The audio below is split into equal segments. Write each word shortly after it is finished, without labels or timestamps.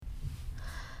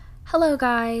Hello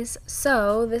guys.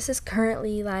 So, this is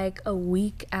currently like a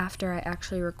week after I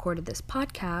actually recorded this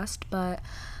podcast, but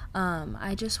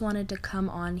I just wanted to come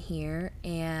on here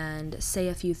and say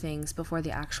a few things before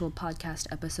the actual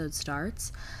podcast episode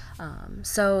starts.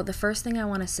 So, the first thing I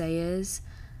want to say is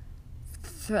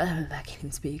I can't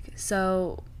even speak.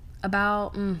 So,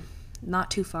 about not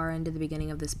too far into the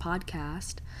beginning of this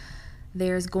podcast,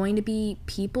 there's going to be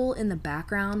people in the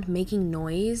background making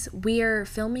noise. We are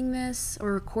filming this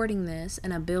or recording this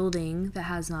in a building that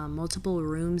has multiple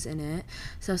rooms in it.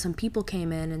 So some people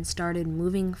came in and started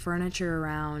moving furniture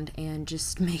around and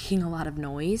just making a lot of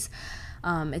noise.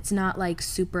 It's not like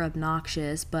super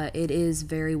obnoxious, but it is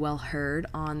very well heard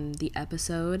on the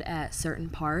episode at certain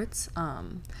parts,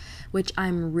 which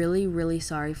I'm really, really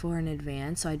sorry for in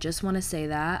advance. So I just want to say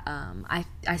that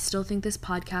I still think this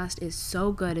podcast is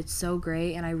so good. It's so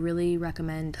great, and I really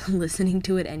recommend listening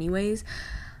to it anyways,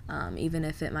 even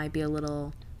if it might be a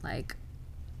little, like,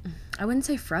 I wouldn't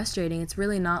say frustrating. It's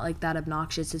really not like that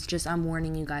obnoxious. It's just I'm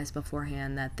warning you guys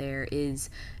beforehand that there is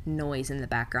noise in the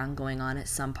background going on at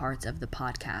some parts of the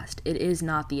podcast. It is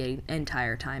not the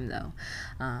entire time though.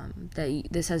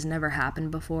 This has never happened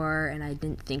before, and I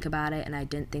didn't think about it, and I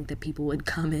didn't think that people would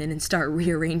come in and start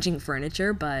rearranging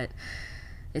furniture, but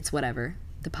it's whatever.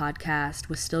 The podcast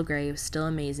was still great. It was still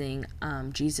amazing.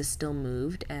 Jesus still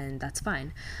moved, and that's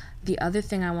fine. The other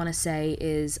thing I want to say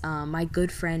is my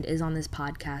good friend is on this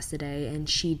podcast today, and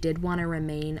she did want to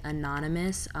remain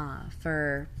anonymous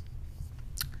for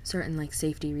certain like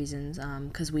safety reasons,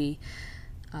 because we're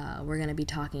going to be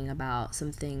talking about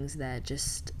some things that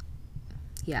just,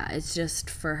 yeah, it's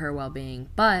just for her well-being.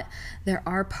 But there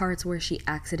are parts where she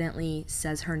accidentally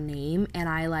says her name, and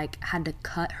I like had to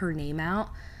cut her name out.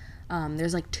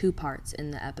 There's like 2 parts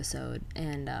in the episode,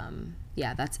 and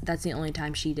yeah, that's the only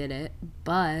time she did it,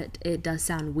 but it does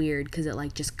sound weird because it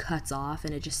like just cuts off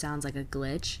and it just sounds like a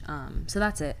glitch. So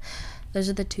that's it. Those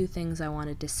are the 2 things I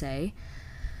wanted to say.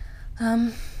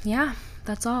 Yeah,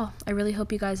 that's all. I really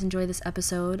hope you guys enjoy this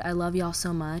episode. I love y'all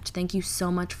so much. Thank you so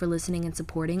much for listening and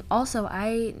supporting. Also,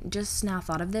 I just now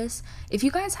thought of this. If you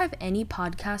guys have any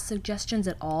podcast suggestions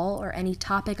at all, or any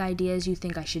topic ideas you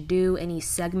think I should do, any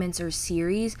segments or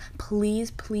series,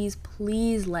 please, please,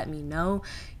 please let me know.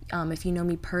 If you know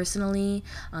me personally,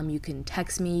 you can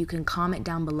text me, you can comment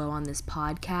down below on this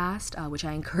podcast, which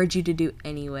I encourage you to do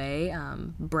anyway,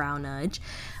 brow nudge.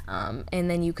 And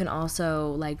then you can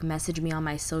also like message me on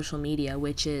my social media,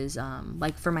 which is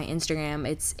like for my Instagram,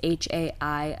 it's HAILEYNSK.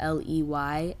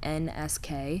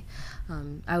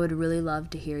 I would really love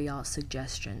to hear y'all's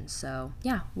suggestions. So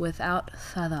yeah, without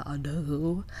further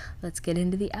ado, let's get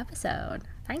into the episode.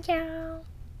 Thank you.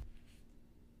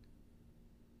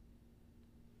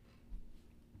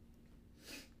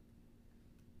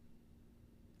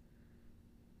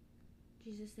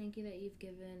 Jesus, thank you that you've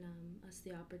given us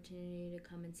the opportunity to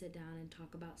come and sit down and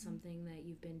talk about something that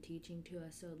you've been teaching to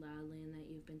us so loudly and that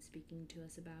you've been speaking to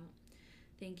us about.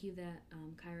 Thank you that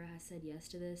Kyra has said yes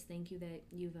to this. Thank you that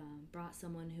you've brought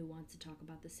someone who wants to talk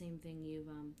about the same thing you've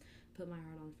put my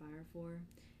heart on fire for.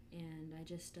 And I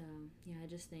just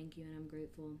thank you, and I'm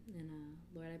grateful. And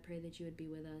Lord, I pray that you would be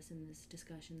with us in this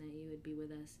discussion, that you would be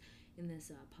with us in this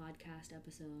podcast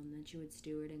episode, and that you would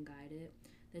steward and guide it,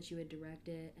 that you would direct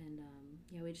it. And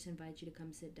we just invite you to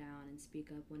come sit down and speak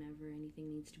up whenever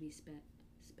anything needs to be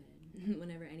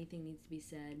whenever anything needs to be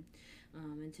said,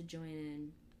 and to join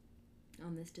in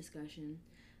on this discussion.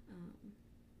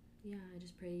 I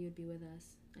just pray you would be with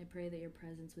us. I pray that your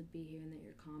presence would be here, and that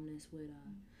your calmness would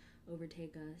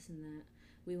overtake us, and that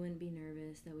we wouldn't be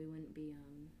nervous, that we wouldn't be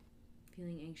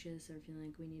feeling anxious or feeling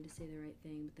like we need to say the right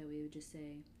thing, but that we would just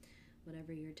say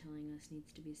whatever you're telling us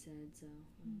needs to be said. So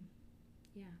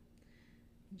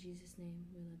in Jesus' name,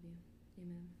 we love you.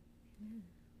 Amen.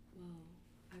 Whoa,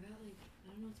 I got like,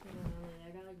 I don't know what's going on lately.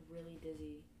 I got like really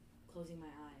dizzy closing my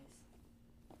eyes.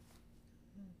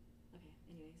 Okay,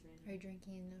 anyways, right now. Are you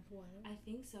drinking enough water? I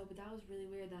think so, but that was really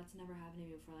weird. That's never happened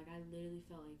to me before. Like, I literally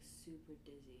felt like super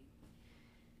dizzy.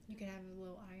 You could have a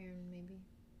little iron, maybe.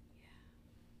 Yeah.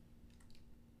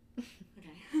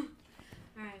 Okay.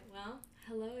 Alright, well,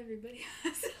 hello everybody.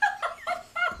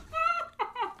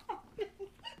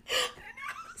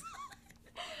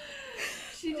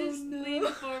 She just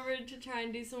leaned forward to try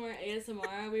and do some more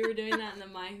ASMR. We were doing that in the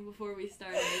mic before we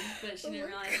started, but she didn't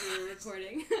realize we were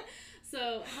recording.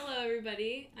 So, hello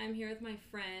everybody. I'm here with my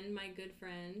friend, my good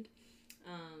friend.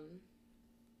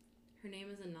 Her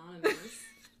name is Anonymous.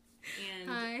 And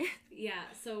hi. Yeah,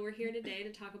 so we're here today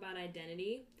to talk about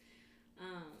identity.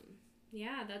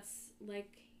 That's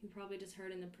like you probably just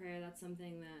heard in the prayer. That's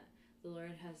something that the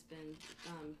Lord has been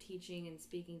teaching and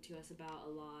speaking to us about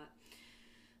a lot.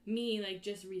 me, like,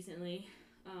 just recently,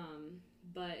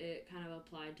 but it kind of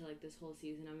applied to, like, this whole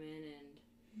season I'm in, and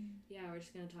yeah, we're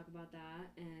just going to talk about that,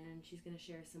 and she's going to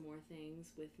share some more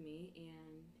things with me,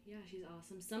 and yeah, she's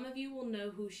awesome. Some of you will know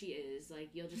who she is, like,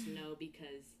 you'll just know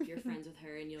because you're friends with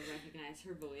her and you'll recognize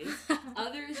her voice.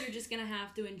 Others, you're just going to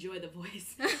have to enjoy the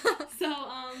voice. So,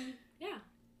 yeah,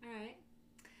 alright.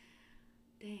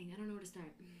 Dang, I don't know where to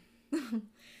start.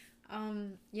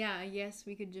 Yeah, I guess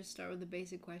we could just start with the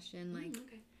basic question, like,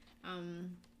 Okay.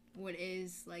 What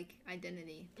is, like,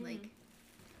 identity? Like,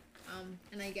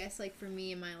 and I guess, like, for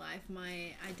me in my life,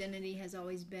 my identity has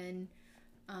always been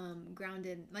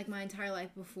grounded. Like, my entire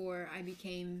life before I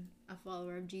became a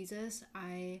follower of Jesus,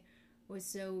 I was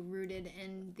so rooted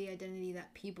in the identity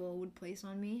that people would place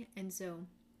on me. And so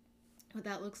what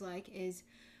that looks like is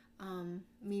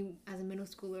me as a middle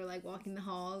schooler, like, walking the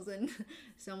halls and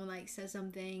someone, like, says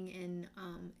something and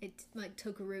it, like,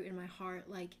 took root in my heart,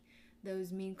 like,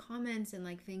 those mean comments and,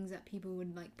 like, things that people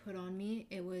would, like, put on me.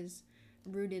 It was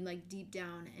rooted, like, deep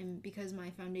down, and because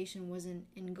my foundation wasn't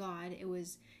in God, it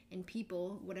was in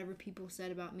people. Whatever people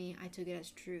said about me, I took it as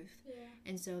truth. Yeah.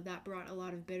 And so that brought a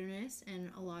lot of bitterness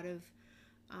and a lot of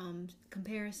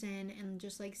comparison and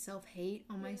just, like, self-hate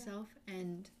on myself.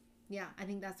 And yeah, I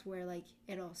think that's where, like,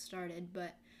 it all started.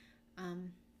 But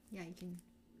yeah, you can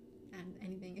add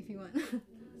anything if you want.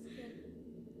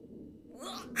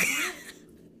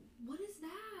 What is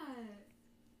that?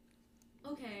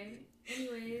 Okay.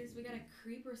 Anyways, we got a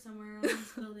creeper somewhere on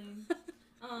this building.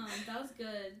 That was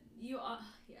good. Yeah,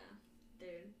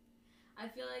 dude. I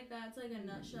feel like that's like a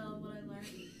nutshell of what I learned.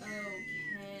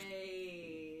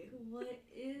 Okay. What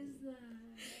is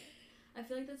that? I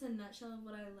feel like that's a nutshell of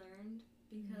what I learned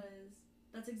because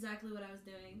that's exactly what I was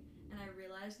doing, and I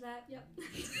realized that. Yep.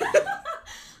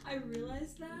 I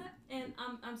realized that, and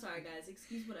I'm sorry, guys.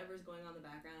 Excuse whatever's going on in the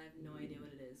background. I have no idea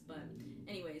what it is, but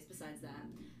anyways, besides that,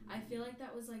 I feel like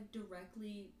that was like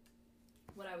directly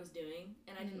what I was doing,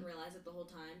 and I didn't realize it the whole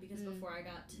time because before I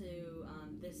got to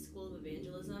this school of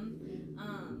evangelism,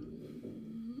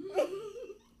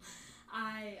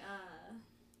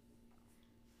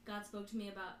 God spoke to me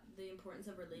about the importance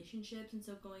of relationships, and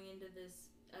so going into this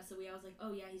SOE, I was like,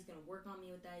 oh yeah, he's going to work on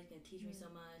me with that. He's going to teach me so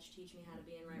much, teach me how to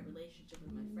be in right relationship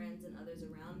with my friends and others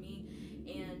around me.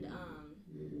 And,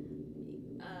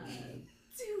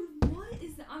 dude, what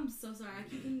is that? I'm so sorry. I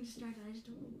keep getting distracted. I just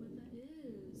don't know what that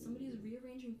is. Somebody's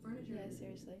rearranging furniture. Yeah,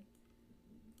 seriously.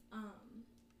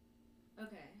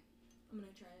 Okay. I'm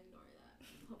going to try and ignore that.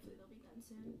 Hopefully they'll be done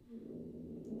soon.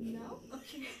 No?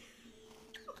 Okay.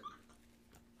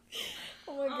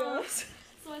 Oh my gosh.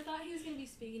 So I thought he was going to be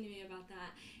speaking to me about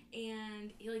that,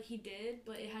 and he did,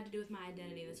 but it had to do with my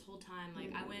identity this whole time.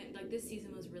 Like, I went, like, this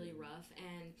season was really rough,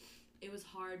 and it was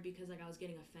hard because, like, I was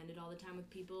getting offended all the time with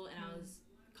people, and I was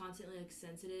constantly, like,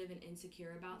 sensitive and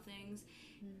insecure about things,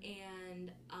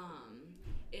 and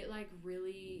it, like,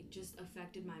 really just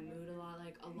affected my mood a lot.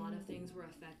 Like, a lot of things were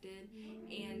affected,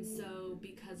 and so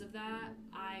because of that,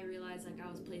 I realized, like, I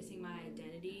was placing my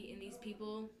identity in these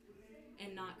people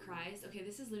and not Christ. Okay,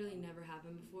 this has literally never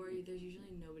happened before. There's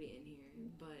usually nobody in here,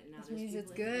 but now That there's means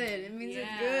people it's in good. here. It means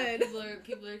it's good.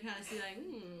 People are kind of see like,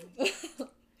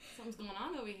 something's going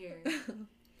on over here. Yeah,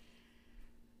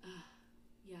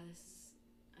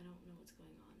 I don't know what's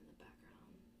going on in the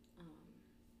background.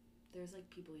 There's like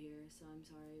people here, so I'm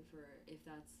sorry if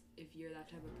you're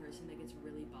that type of person that gets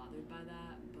really bothered by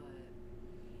that, but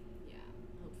yeah,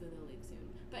 hopefully they'll leave soon.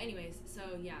 But anyways,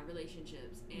 so yeah,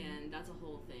 relationships, and that's a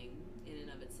whole thing in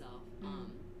and of itself.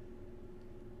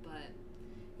 But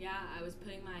yeah, I was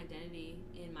putting my identity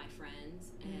in my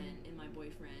friends and in my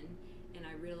boyfriend, and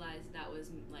I realized that was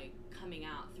like coming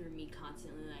out through me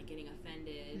constantly like getting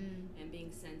offended and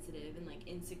being sensitive and like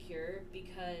insecure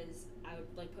because I would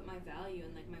like put my value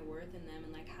and like my worth in them,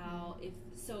 and like how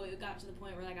so it got to the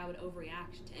point where like I would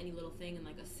overreact to any little thing and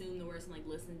like assume the worst and like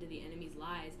listen to the enemy's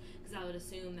lies because I would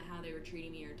assume that how they were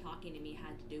treating me or talking to me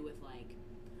had to do with like,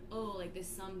 oh, like this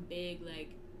some big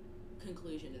like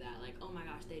conclusion to that, like, oh my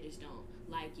gosh, they just don't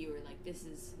like you, or like this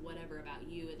is whatever about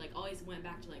you. It like always went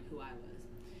back to like who I was.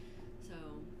 So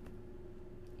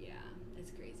yeah,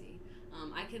 it's crazy.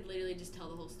 I could literally just tell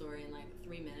the whole story in like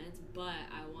 3 minutes, but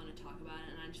I want to talk about it,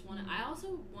 and I just want to I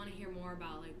also want to hear more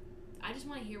about like, I just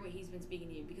want to hear what he's been speaking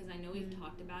to you, because I know we've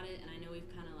talked about it, and I know we've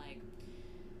kind of like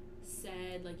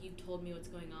said, like, you've told me what's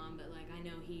going on, but like I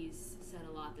know he's said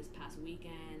a lot this past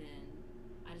weekend, and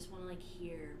I just want to like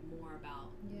hear more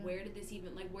about where did this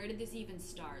even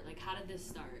start? Like, how did this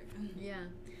start? Yeah.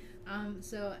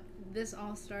 So this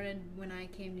all started when I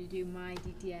came to do my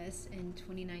DTS in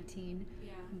 2019.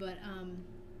 Yeah. But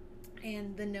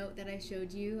And the note that I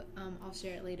showed you, I'll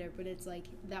share it later, but it's like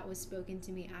that was spoken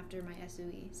to me after my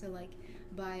SOE. So like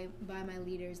by my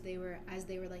leaders, they were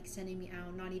like sending me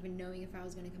out, not even knowing if I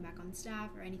was going to come back on staff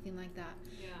or anything like that.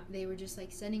 Yeah. They were just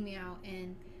like sending me out,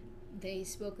 and they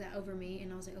spoke that over me,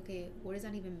 and I was like, okay, what does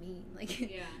that even mean? Like,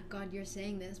 Yeah. God, you're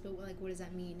saying this, but like, what does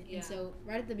that mean? Yeah. And so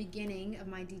right at the beginning of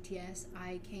my DTS,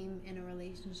 I came in a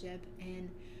relationship, and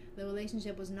the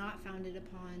relationship was not founded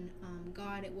upon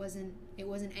God. It wasn't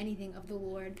anything of the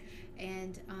Lord,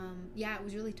 and it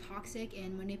was really toxic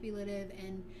and manipulative,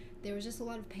 and there was just a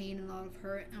lot of pain and a lot of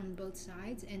hurt on both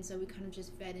sides. And so we kind of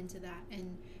just fed into that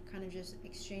and kind of just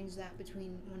exchanged that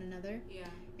between one another. Yeah.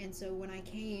 And so when I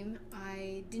came,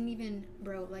 I didn't even,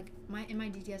 in my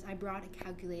DTS, I brought a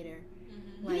calculator.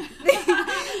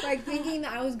 Mm-hmm. Like thinking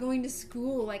that I was going to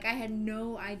school. Like, I had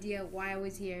no idea why I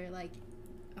was here. Like,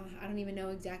 I don't even know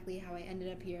exactly how I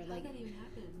ended up here. How Like, did that even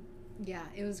happen? yeah,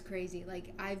 it was crazy.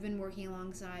 Like, I've been working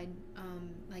alongside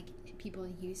like people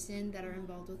in Houston that are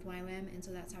involved with YWAM, and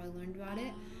so that's how I learned about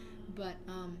it. But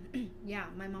yeah,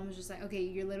 my mom was just like, okay,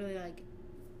 you're literally like,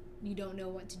 you don't know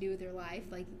what to do with your life.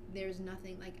 Like, there's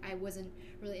nothing. Like, I wasn't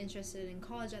really interested in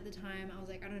college at the time. I was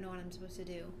like, I don't know what I'm supposed to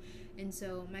do. And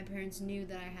so my parents knew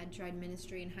that I had tried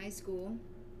ministry in high school.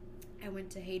 I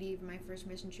went to Haiti for my first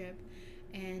mission trip,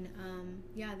 and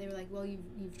they were like, well,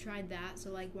 you've tried that, so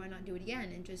like, why not do it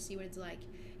again and just see what it's like?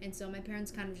 And so my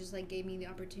parents kind of just like gave me the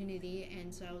opportunity,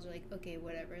 and so I was like, okay,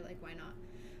 whatever, like, why not?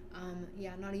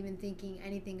 Not even thinking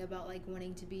anything about like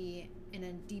wanting to be in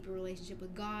a deeper relationship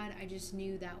with God. I just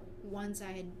knew that once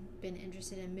I had been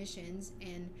interested in missions,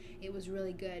 and it was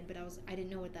really good, but I didn't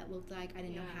know what that looked like. I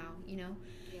didn't know how,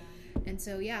 Yeah. And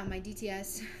so my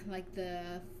DTS, like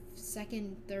the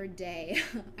third day,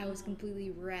 I was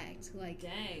completely wrecked. Like,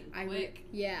 dang, quick.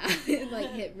 It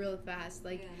like hit real fast.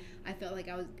 Like, yeah. I felt like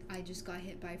I just got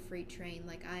hit by a freight train.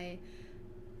 Like,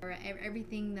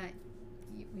 everything that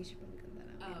we should probably cut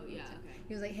that out. Oh yeah, okay.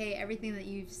 He was like, hey, everything that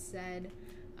you've said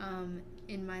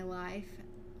in my life,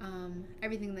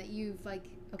 everything that you've like,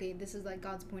 okay, this is like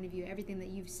God's point of view. Everything that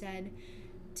you've said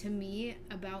to me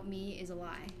about me is a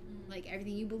lie. Like,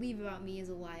 everything you believe about me is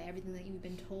a lie. Everything that you've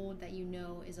been told that you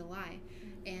know is a lie.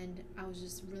 And I was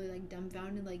just really like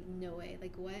dumbfounded, like, no way,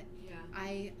 like, what? Yeah.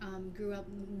 I grew up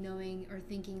knowing or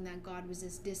thinking that God was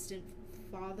this distant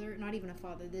father, not even a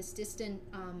father, this distant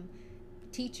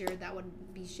teacher that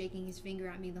would be shaking his finger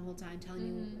at me the whole time, telling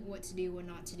me what to do, what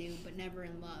not to do, but never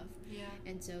in love. Yeah.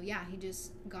 And so he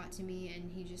just got to me, and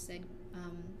he just said,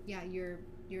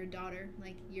 you're a daughter,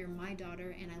 like, you're my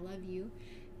daughter, and I love you,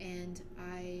 and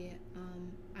I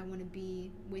want to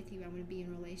be with you. I want to be in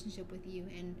a relationship with you,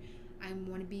 and I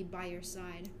want to be by your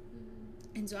side.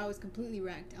 And so I was completely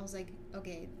wrecked. I was like,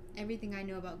 okay, everything I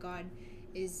know about God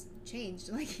is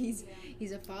changed. Like, he's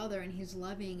a father, and he's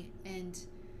loving, and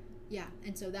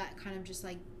and so that kind of just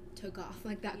like took off,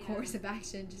 like that course of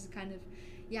action just kind of,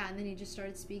 and then he just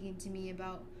started speaking to me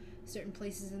about certain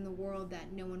places in the world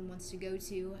that no one wants to go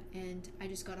to, and I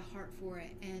just got a heart for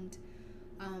it. And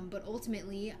but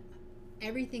ultimately,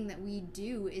 everything that we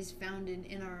do is founded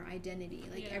in our identity.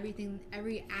 Like,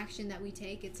 every action that we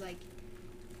take, it's like,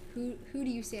 who do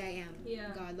you say I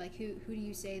am, God? Like, who do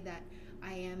you say that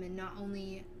I am? And not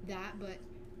only that, but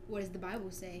what does the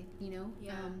Bible say,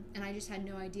 and I just had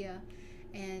no idea.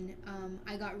 And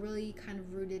I got really kind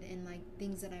of rooted in like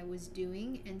things that I was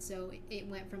doing, and so it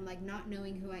went from like not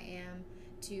knowing who I am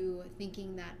to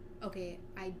thinking that, okay,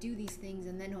 I do these things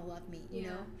and then he'll love me, you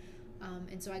know.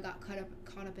 And so I got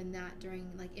caught up in that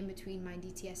during like in between my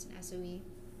DTS and SOE.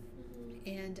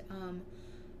 And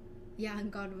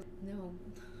and God was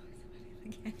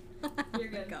again. You're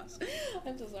good. Oh my gosh,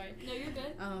 I'm so sorry. No, you're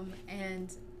good.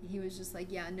 And he was just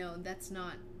like, no, that's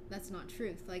not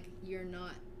truth. Like, you're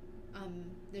not.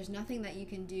 There's nothing that you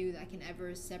can do that can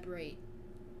ever separate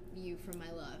you from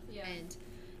my love.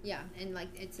 And like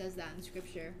it says that in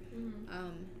scripture.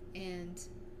 And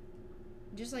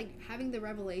just like having the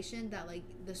revelation that like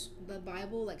the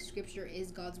Bible, like scripture,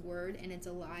 is God's word, and it's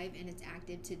alive and it's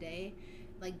active today,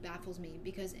 like baffles me,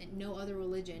 because in no other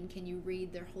religion can you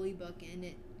read their holy book and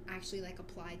it actually like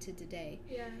apply to today.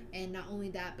 And not only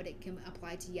that, but it can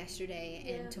apply to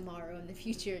yesterday and tomorrow and the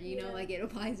future, you know, like it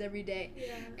applies every day.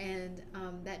 And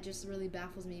that just really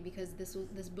baffles me, because this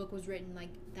book was written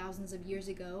like thousands of years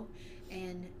ago,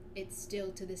 and it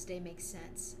still to this day makes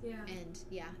sense. And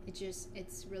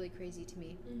it's really crazy to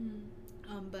me.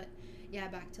 But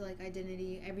back to like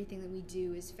identity, everything that we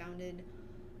do is founded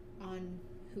on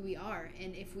who we are.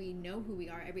 And if we know who we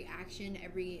are, every action,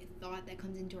 every thought that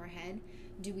comes into our head,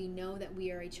 do we know that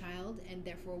we are a child and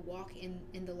therefore walk in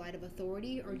the light of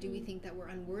authority, or do we think that we're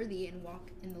unworthy and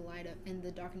walk in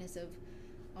the darkness of,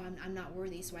 oh, I'm not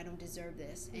worthy, so I don't deserve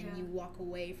this, and you walk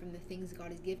away from the things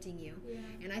God is gifting you.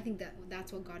 And I think that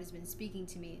that's what God has been speaking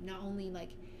to me. Not only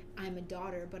like I'm a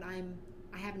daughter, but I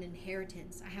have an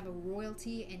inheritance. I have a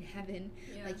royalty in heaven.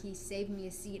 Like he saved me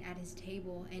a seat at his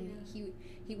table, and he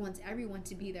wants everyone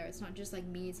to be there. It's not just like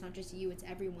me, it's not just you, it's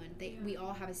everyone. We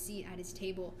all have a seat at his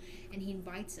table, and he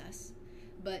invites us.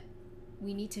 But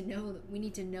we need to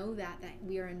know that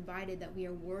we are invited, that we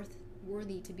are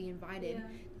worthy to be invited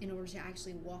in order to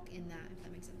actually walk in that, if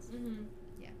that makes sense.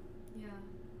 Yeah.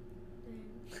 Dang.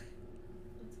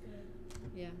 That's good.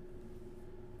 Yeah.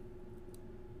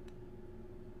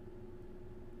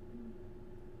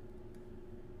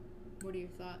 What are your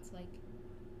thoughts? Like,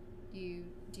 do you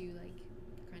like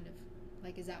kind of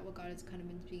like, is that what God has kind of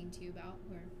been speaking to you about,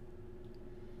 or?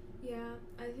 Yeah,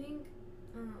 I think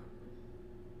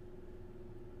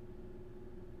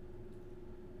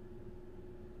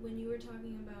when you were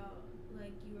talking about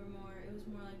like it was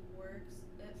more like works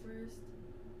at first,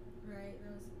 right?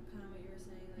 That was kind of what you were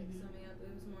saying, like summing up. It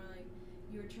was more like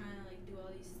you were trying to like do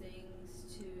all these things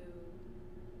to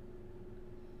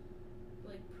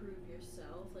like prove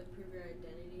yourself, like prove your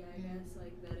identity, I guess,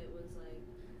 like that it was like,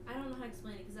 I don't know how to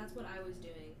explain it, because that's what I was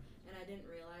doing and I didn't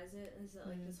realize it. And so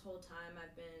like this whole time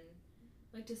I've been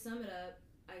like, to sum it up,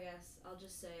 I guess I'll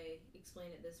just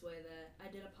explain it this way, that I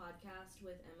did a podcast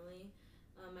with Emily.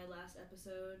 My last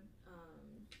episode,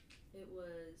 it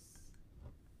was,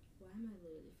 why am I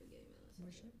literally forgetting my last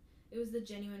episode? It was the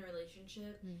genuine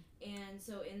relationship. And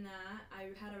so in that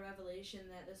I had a revelation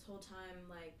that this whole time,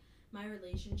 like, my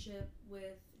relationship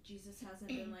with Jesus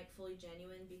hasn't been like fully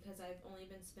genuine, because I've only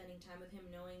been spending time with him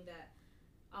knowing that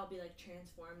I'll be like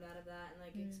transformed out of that, and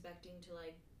like expecting to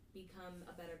like become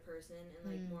a better person and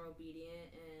like more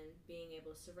obedient and being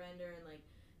able to surrender and like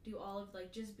do all of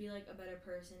like just be like a better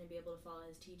person and be able to follow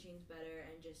his teachings better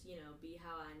and just, you know, be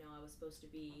how I know I was supposed to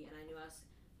be. And I knew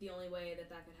the only way that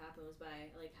could happen was by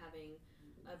like having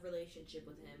a relationship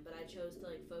with him, but I chose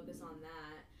to like focus on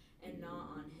that and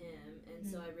not on him. And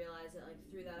so I realized that like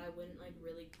through that I wouldn't like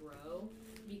really grow,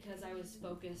 because I was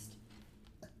focused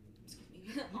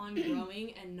on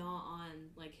growing and not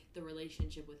on like the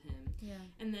relationship with him.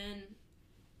 And then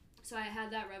so I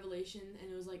had that revelation,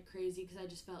 and it was like crazy, because I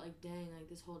just felt like, dang, like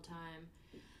this whole time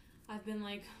I've been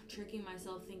like tricking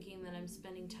myself thinking that I'm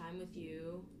spending time with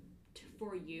you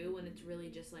for you, when it's really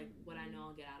just like what I know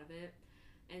I'll get out of it.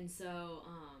 And so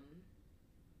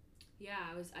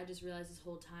I just realized this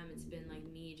whole time it's been like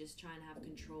me just trying to have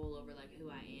control over like who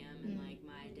I am and like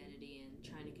my identity, and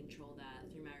trying to control that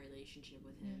through my relationship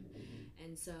with him.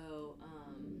 And so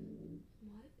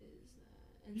what is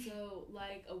that? And so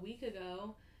like a week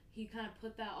ago he kind of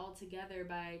put that all together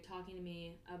by talking to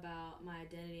me about my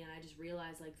identity, and I just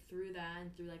realized like through that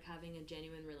and through like having a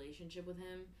genuine relationship with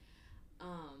him,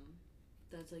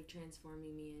 that's like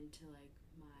transforming me into like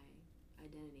my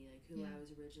identity, like who I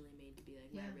was originally made to be, like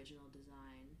my original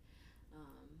design,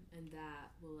 and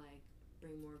that will like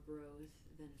bring more growth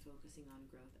than focusing on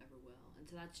growth ever will. And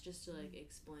so that's just to like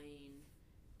explain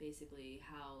basically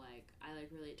how like I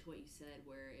like relate to what you said,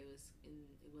 where it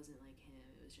wasn't like him,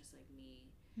 it was just like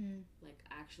me. Like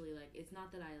actually like it's not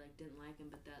that I like didn't like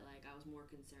him, but that like I was more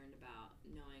concerned about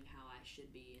knowing how I should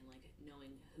be and like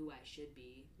knowing who I should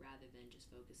be, rather than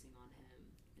just focusing on him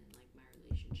and like my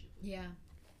relationship with him.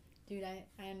 Dude,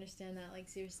 I understand that. Like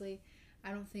seriously,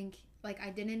 I don't think like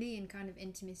identity and kind of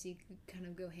intimacy kind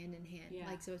of go hand in hand.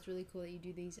 Like, so it's really cool that you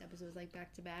do these episodes like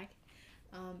back to back,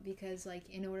 because like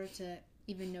in order to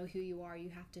even know who you are, you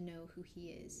have to know who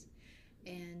he is.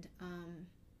 And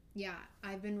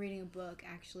I've been reading a book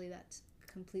actually that's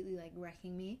completely like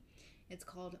wrecking me. It's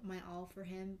called My All for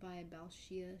Him by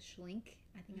Belshia Schlink.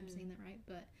 I think I'm saying that right,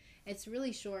 but it's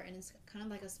really short and it's kind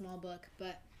of like a small book,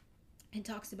 but it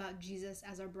talks about Jesus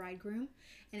as our bridegroom,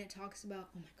 and it talks about,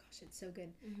 oh my gosh, it's so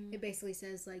good. It basically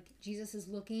says like Jesus is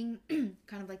looking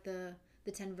kind of like the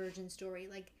 10 virgin story,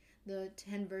 like the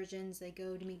 10 virgins, they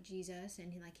go to meet Jesus,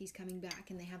 and he's coming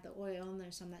back, and they have the oil, and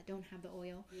there's some that don't have the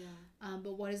oil.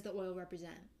 But what does the oil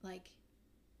represent? Like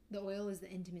the oil is the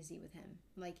intimacy with him,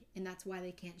 like, and that's why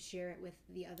they can't share it with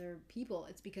the other people.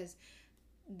 It's because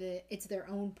it's their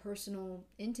own personal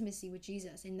intimacy with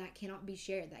Jesus, and that cannot be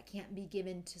shared, that can't be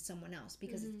given to someone else,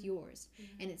 because it's yours,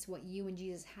 and it's what you and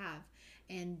Jesus have.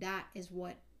 And that is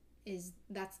what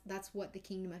that's what the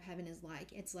kingdom of heaven is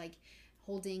like. It's like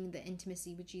holding the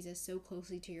intimacy with Jesus so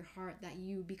closely to your heart that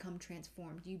you become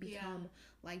transformed, you become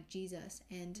like Jesus.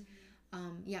 And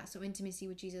So intimacy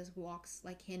with Jesus walks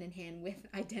like hand in hand with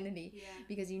identity, Yeah.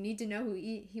 because you need to know who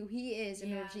he is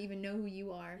in order to Yeah. even know who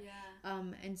you are. Yeah.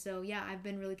 And so I've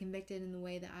been really convicted in the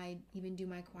way that I even do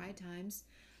my quiet times.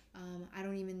 I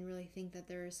don't even really think that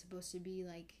there's supposed to be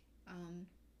like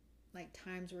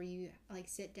times where you like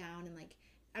sit down and like,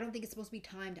 I don't think it's supposed to be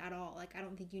timed at all. Like, I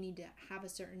don't think you need to have a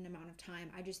certain amount of time.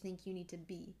 I just think you need to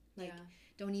be like,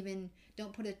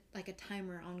 don't put a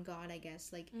timer on God, I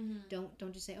guess. Like,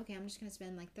 don't just say, okay, I'm just going to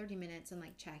spend like 30 minutes and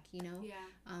like check, you know?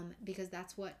 Yeah. Because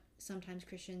that's what sometimes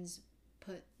Christians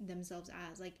put themselves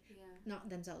as, like, not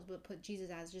themselves, but put Jesus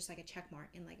as just like a check mark.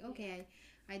 And like, okay,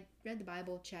 I read the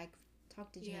Bible, check,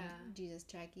 talk to Jesus,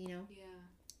 check, you know? Yeah.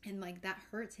 And like that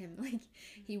hurts him. Like,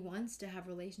 he wants to have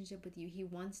a relationship with you. He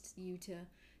wants you to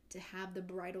have the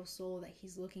bridal soul that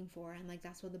he's looking for. And like,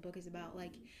 that's what the book is about.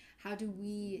 Like, how do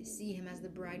we see him as the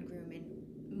bridegroom,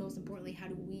 and most importantly, how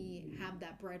do we have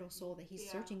that bridal soul that he's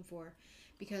searching for?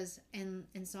 Because in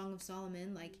Song of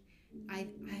Solomon, like, I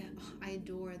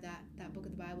adore that book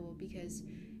of the Bible, because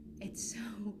it's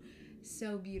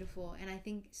so beautiful. And I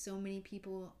think so many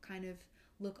people kind of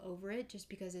look over it just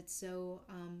because it's so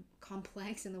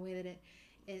complex, and the way that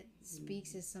it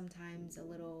speaks is sometimes a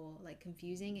little like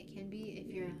confusing. It can be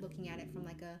if you're looking at it from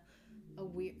like a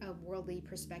worldly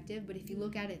perspective. But if you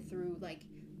look at it through like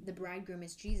the bridegroom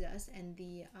is Jesus, and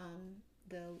the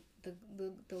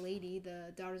lady,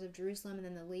 the daughters of Jerusalem, and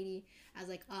then the lady as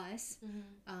like us,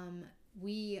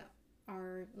 we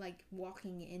are like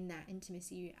walking in that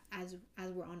intimacy as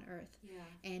we're on earth.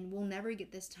 And we'll never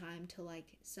get this time to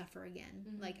like suffer again.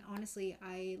 Like, honestly,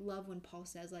 I love when Paul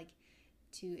says like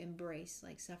to embrace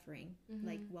like suffering,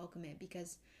 like welcome it,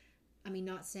 because I mean,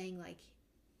 not saying like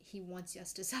he wants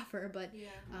us to suffer, but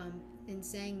in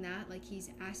saying that, like, he's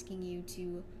asking you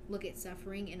to look at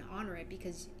suffering and honor it,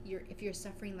 because if you're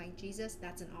suffering like Jesus,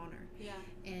 that's an honor.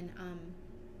 And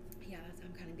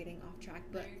I'm kind of getting off track,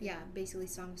 but basically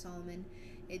Song of Solomon,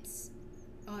 it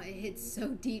hits so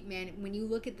deep, man. When you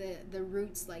look at the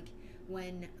roots, like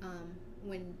when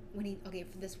he, okay,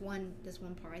 for this one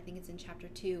part, I think it's in chapter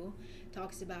 2,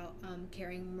 talks about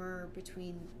carrying myrrh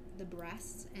between the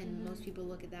breasts, and most people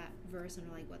look at that verse and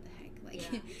are like, what the heck,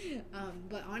 like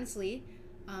but honestly,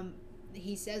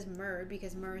 he says myrrh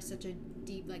because myrrh is such a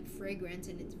deep like fragrance,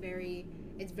 and it's very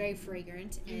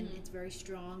fragrant, and it's very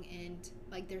strong, and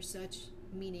like there's such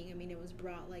meaning. I mean, it was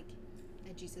brought like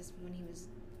at Jesus when he was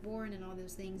born and all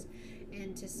those things,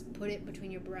 and to put it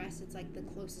between your breasts, it's like the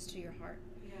closest to your heart.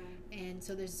 And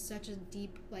so there's such a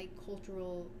deep like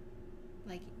cultural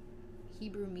like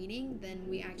Hebrew meaning than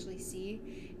we actually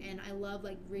see. And I love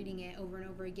like reading it over and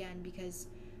over again, because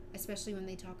especially when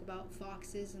they talk about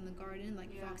foxes in the garden,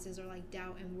 like foxes are like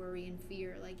doubt and worry and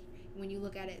fear. Like, when you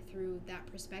look at it through that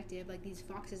perspective, like, these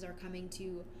foxes are coming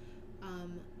to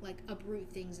like uproot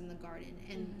things in the garden,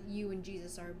 and you and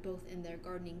Jesus are both in there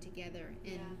gardening together,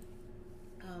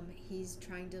 and he's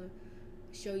trying to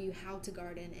show you how to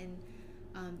garden, and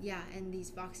and these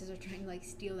foxes are trying to like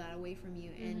steal that away from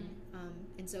you,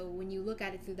 and so when you look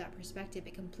at it through that perspective,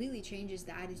 it completely changes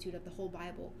the attitude of the whole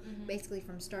Bible. Basically,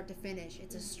 from start to finish,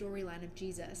 it's a storyline of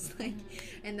Jesus, like,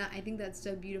 and that, I think that's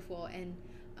so beautiful. And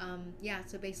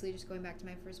so basically, just going back to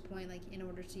my first point, like, in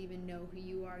order to even know who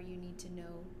you are, you need to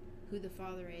know who the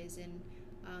Father is, and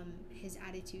his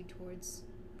attitude towards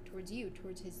you,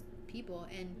 towards his people.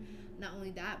 And not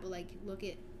only that, but like, look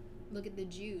at the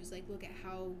Jews. Like, look at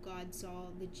how God saw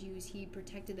the Jews. He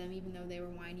protected them even though they were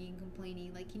whining and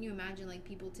complaining. Like, can you imagine like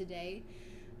people today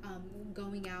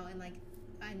going out and like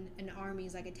an army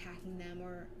is like attacking them,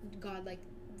 or God like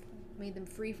made them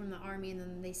free from the army, and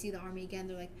then they see the army again,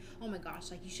 they're like, oh my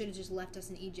gosh, like, you should have just left us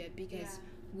in Egypt, because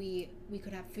we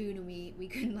could have food, and we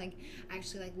could like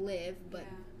actually like live, but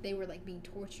they were like being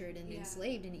tortured and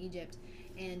enslaved in Egypt.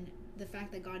 And the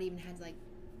fact that God even had to like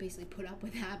basically put up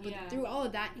with that, but through all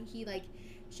of that, he like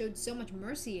showed so much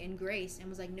mercy and grace, and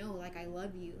was like, no, like, I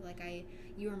love you, like,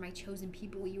 you are my chosen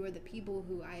people, you are the people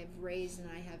who I have raised, and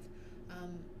I have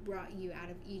brought you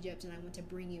out of Egypt, and I want to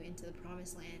bring you into the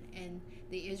promised land. And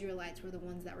the Israelites were the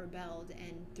ones that rebelled,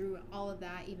 and through all of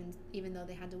that, even though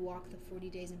they had to walk the 40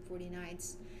 days and 40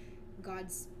 nights,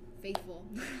 God's faithful.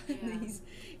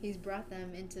 He's brought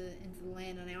them into the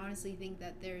land. And I honestly think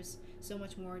that there's so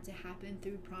much more to happen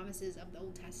through promises of the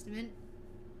Old Testament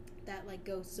that like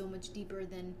go so much deeper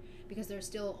than, because there's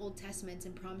still Old Testaments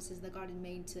and promises that God had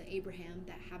made to Abraham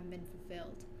that haven't been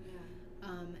fulfilled.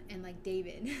 And like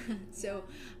David. So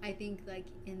I think like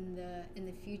in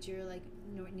the future, like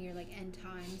near like end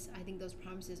times, I think those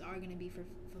promises are going to be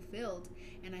fulfilled,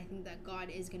 and I think that God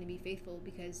is going to be faithful,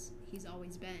 because he's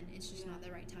always been. It's just not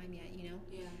the right time yet, you know.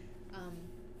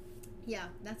 yeah,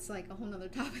 that's like a whole nother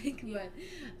topic. Yeah. But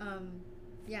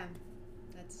yeah,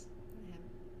 that's what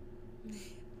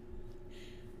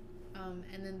I have.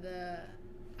 And then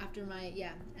after my,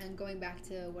 yeah, and going back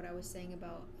to what I was saying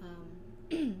about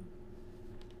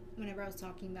whenever I was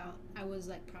talking about, I was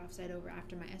like prophesied over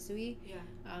after my SOE. Yeah.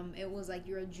 It was like,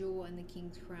 you're a jewel in the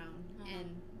king's crown. And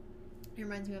it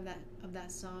reminds me of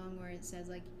that song where it says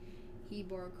like, he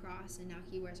bore a cross and now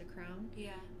he wears a crown.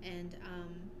 Yeah. And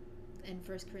in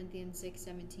 1 Corinthians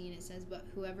 6:17 it says, but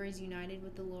whoever is united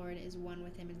with the Lord is one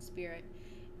with him in spirit.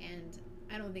 And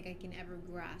I don't think I can ever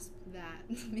grasp that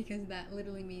because that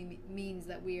literally means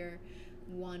that we are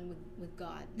one with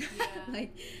God. Yeah.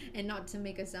 Like, and not to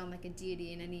make us sound like a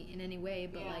deity in any way,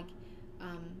 but Yeah. like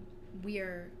we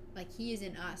are, like, he is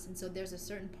in us, and so there's a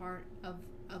certain part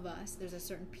of us, there's a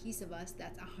certain piece of us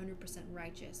that's 100%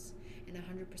 righteous and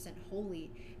 100%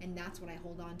 holy, and that's what I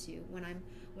hold on to when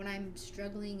I'm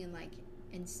struggling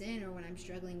in sin, or when I'm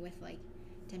struggling with like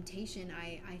temptation.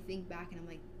 I think back and I'm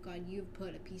like, God, you've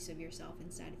put a piece of yourself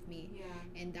inside of me.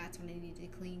 Yeah. And that's what I need to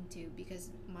cling to,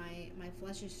 because my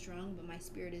flesh is strong, but my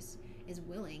spirit is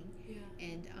willing. Yeah.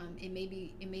 And it may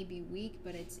be weak,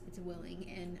 but it's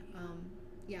willing. And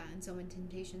yeah, and so when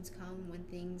temptations come, when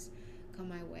things come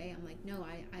my way, I'm like, no,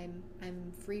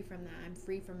 I'm free from that. I'm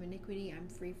free from iniquity. I'm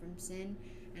free from sin,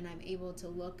 and I'm able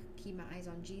to keep my eyes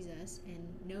on Jesus and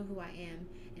know who I am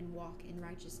and walk in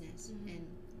righteousness. Mm-hmm. And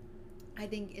I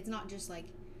think it's not just like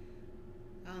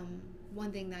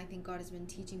one thing that I think God has been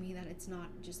teaching me, that it's not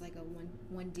just like a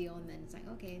one deal and then it's like,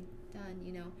 okay, done,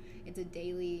 you know. It's a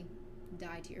daily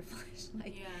die to your flesh,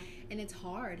 like, yeah. And it's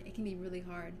hard. It can be really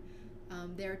hard.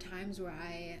 There are times where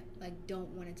I like don't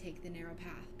want to take the narrow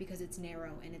path because it's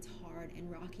narrow and it's hard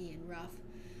and rocky and rough,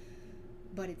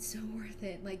 but it's so worth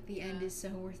it. Like, the end is so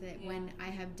worth it. When I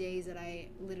have days that I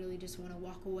literally just want to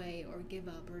walk away or give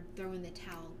up or throw in the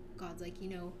towel, God's like, you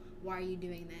know, why are you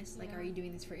doing this? Like, are you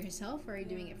doing this for yourself, or are you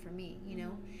doing it for me, you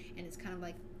know? And it's kind of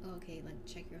like, oh, okay, like,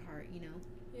 check your heart, you know?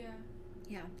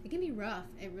 Yeah, it can be rough.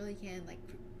 It really can. Like,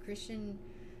 Christian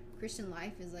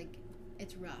life is like,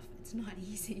 it's rough. It's not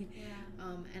easy.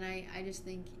 And I just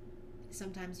think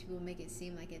sometimes people make it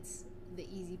seem like it's the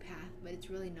easy path, but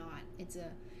it's really not. It's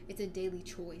a daily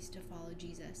choice to follow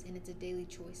Jesus, and it's a daily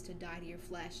choice to die to your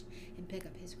flesh and pick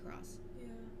up his cross.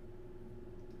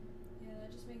 Yeah,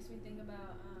 that just makes me think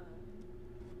about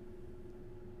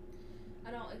I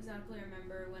don't exactly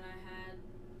remember when I had,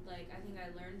 like, I think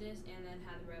I learned this and then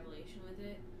had the revelation with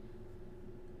it.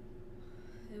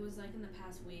 It was like in the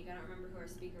past week. I don't remember who our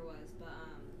speaker was, but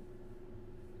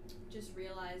just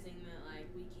realizing that, like,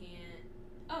 we can't,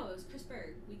 it was Chris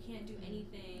Berg. We can't do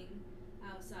anything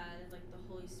outside of, like, the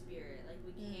Holy Spirit. Like,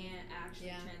 we can't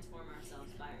actually transform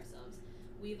ourselves by ourselves.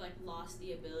 We've, like, lost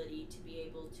the ability to be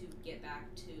able to get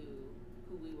back to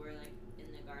who we were, like, in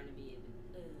the Garden of Eden.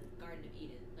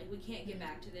 Like, we can't get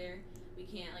back to there. We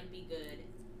can't, like, be good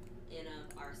in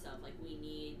of ourselves. Like, we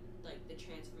need, like, the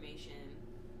transformation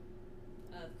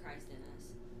of Christ in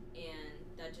us. And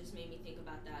that just made me think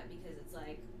about that, because it's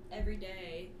like, every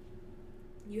day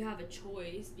you have a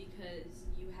choice, because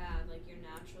you have, like, your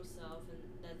natural self, and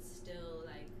that's still,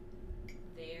 like,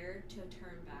 there to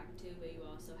turn back to, but you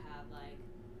also have, like,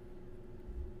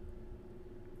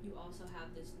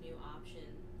 this new option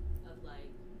of,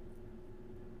 like,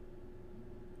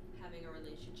 having a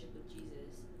relationship with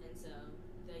Jesus. And so,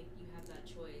 like, you have that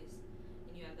choice,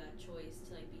 and you have that choice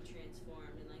to, like, be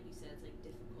transformed. And like you said, it's, like,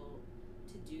 difficult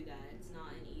to do that. It's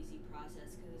not an easy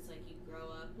process, because it's like, you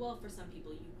grow up, well, for some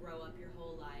people, you grow up your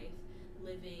whole life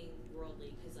living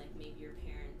worldly, because, like, maybe your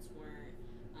parents weren't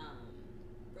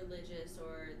religious,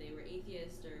 or they were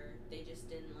atheist, or they just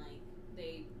didn't, like,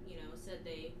 they, you know, said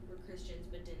they were Christians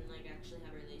but didn't, like, actually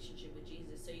have a relationship with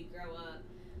Jesus. So you grow up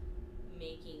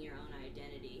making your own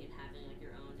identity and having, like,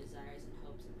 your own desires and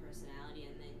hopes and personality,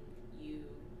 and then you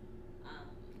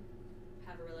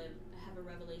have a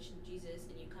revelation of Jesus,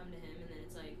 and you come to him, and then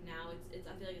it's like, now it's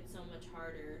I feel like it's so much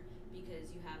harder,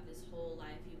 because you have this whole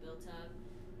life you built up,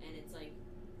 and it's like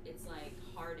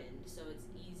hardened, so it's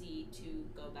easy to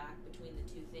go back between the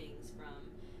two things, from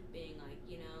being like,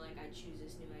 you know, like, I choose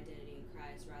this new identity in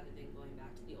Christ rather than going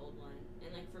back to the old one.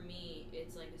 And, like, for me,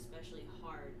 it's, like, especially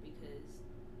hard, because,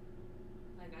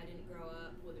 like, I didn't grow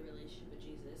up with a relationship with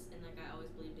Jesus, and, like, I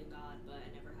always believed in God, but I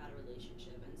never had a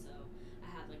relationship, and so I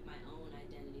had, like, my own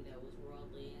identity that was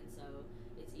worldly, and so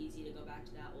it's easy to go back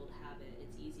to that old habit.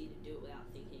 It's easy to do it without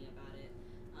thinking about it.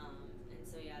 And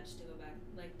so, yeah, just to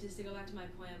go back to my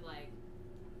point of, like,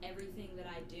 everything that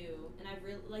I do, and I've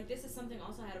really, like, this is something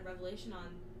also I had a revelation on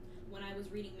when I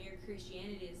was reading Mere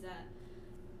Christianity, is that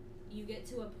you get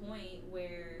to a point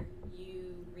where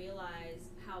you realize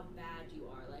how bad you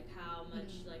are, like how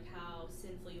much, like how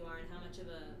sinful you are and how much of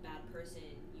a bad person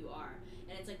you are.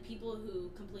 And it's like people who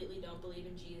completely don't believe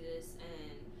in Jesus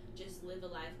and just live a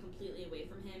life completely away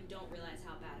from him don't realize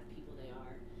how bad of people they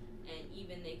are. And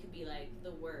even they could be like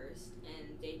the worst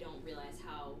and they don't realize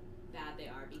how bad they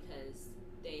are because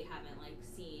they haven't like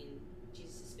seen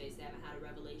Jesus' face. They haven't had a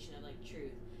revelation of like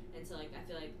truth. And so like I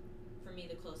feel like for me,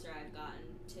 the closer I've gotten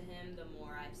to him, the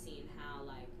more I've seen how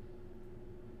like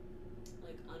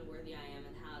unworthy I am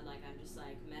and how like I'm just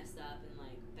like messed up and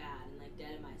like bad and like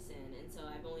dead in my sin. And so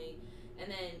I've only, and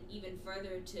then even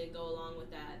further to go along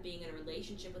with that, being in a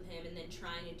relationship with him and then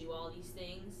trying to do all these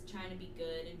things, trying to be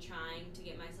good and trying to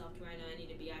get myself to where I know I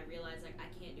need to be, I realize like I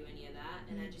can't do any of that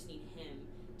and I just need him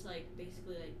to like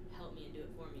basically like help me and do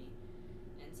it for me.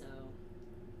 And so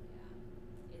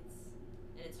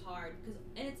it's hard because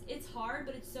it's hard,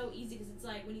 but it's so easy because it's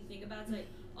like when you think about it, it's like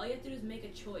all you have to do is make a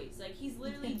choice. Like he's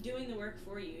literally doing the work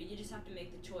for you. You just have to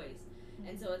make the choice.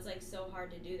 And so it's like so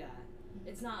hard to do that.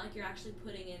 It's not like you're actually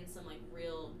putting in some like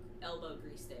real elbow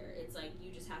grease there. It's like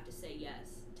you just have to say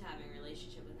yes to having a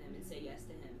relationship with him and say yes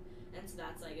to him. And so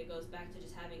that's like it goes back to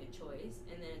just having a choice.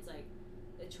 And then it's like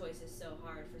the choice is so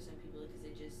hard for some people because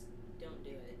they just don't do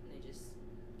it and they just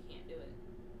can't do it.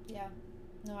 Yeah,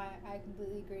 no, I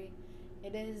completely agree.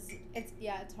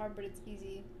 It's hard, but it's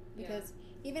easy because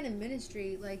even in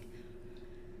ministry, like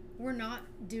we're not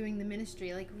doing the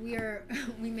ministry. Like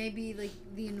we may be like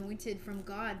the anointed from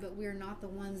God, but we're not the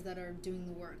ones that are doing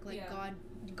the work. Like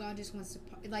God just wants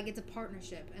to, like it's a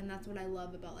partnership, and that's what I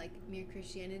love about like mere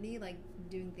Christianity, like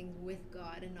doing things with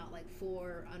God and not like for,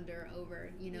 or under,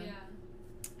 over, you know.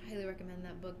 Highly recommend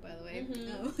that book, by the way.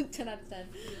 10 out of 10.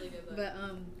 Really good book.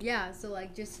 But so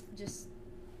like just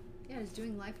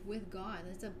doing life with God.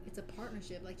 It's a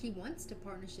partnership. Like he wants to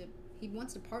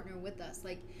partner with us.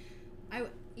 Like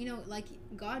like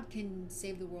God can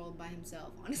save the world by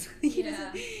himself, honestly.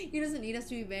 He doesn't need us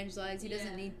to evangelize. He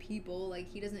doesn't need people.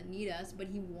 Like he doesn't need us, but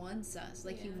he wants us.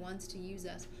 Like he wants to use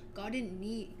us. God didn't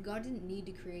need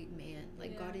to create man.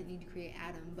 Like God didn't need to create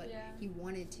Adam, but he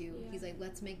wanted to. He's like,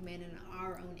 let's make man in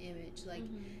our own image, like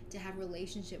to have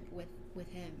relationship with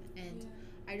him. And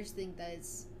I just think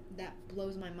that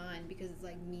blows my mind because it's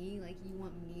like me, like you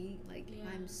want me, like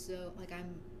I'm so like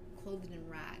I'm clothed in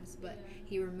rags, but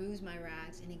he removes my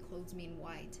rags and he clothes me in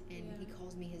white and he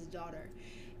calls me his daughter.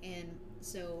 And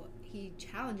so he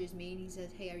challenges me and he says,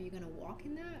 hey, are you gonna walk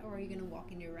in that or are you gonna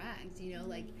walk in your rags? You know,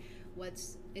 like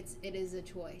it is a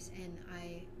choice, and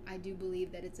I do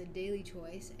believe that it's a daily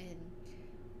choice, and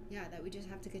that we just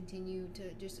have to continue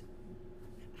to just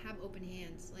have open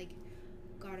hands. Like,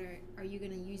 God, are you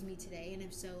going to use me today? And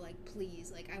if so, like,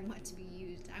 please, like, I want to be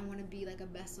used. I want to be like a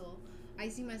vessel. I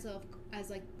see myself as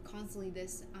like constantly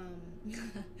this,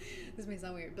 this may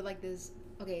sound weird, but like this,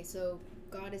 okay, so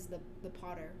God is the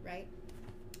potter, right?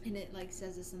 And it like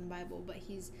says this in the Bible, but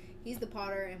he's the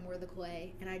potter and we're the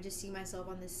clay. And I just see myself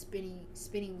on this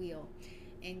spinning wheel,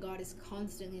 and God is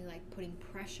constantly like putting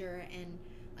pressure and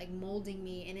like molding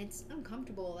me, and it's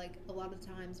uncomfortable like a lot of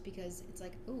times because it's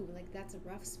like, ooh, like that's a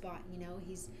rough spot, you know.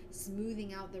 He's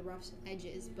smoothing out the rough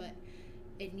edges, but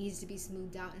it needs to be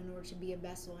smoothed out in order to be a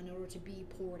vessel, in order to be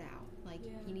poured out. Like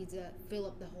he needs to fill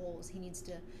up the holes. He needs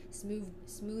to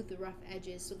smooth the rough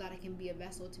edges so that I can be a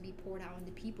vessel to be poured out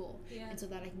into people, and so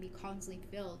that I can be constantly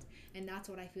filled. And that's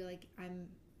what I feel like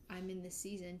I'm in this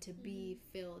season, to be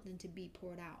filled and to be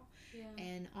poured out.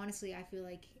 And honestly, I feel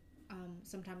like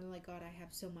sometimes I'm like, God, I have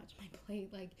so much on my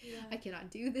plate. Like, I cannot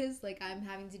do this. Like, I'm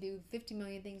having to do 50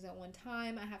 million things at one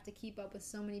time. I have to keep up with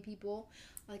so many people.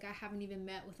 Like, I haven't even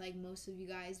met with, like, most of you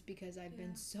guys because I've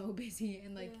been so busy.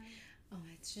 And, like,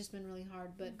 it's just been really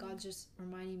hard. But God's just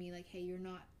reminding me, like, hey, you're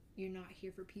not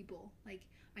here for people. Like,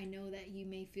 I know that you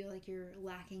may feel like you're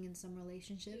lacking in some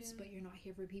relationships, but you're not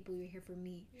here for people. You're here for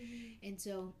me. And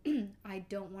so I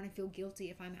don't want to feel guilty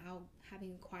if I'm out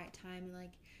having a quiet time and,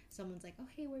 like, someone's like, oh,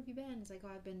 hey, where have you been? It's like, oh,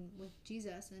 I've been with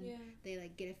Jesus, and they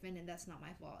like get offended. That's not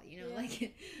my fault, you know.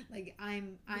 Like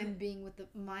I'm being with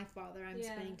my Father. I'm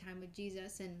spending time with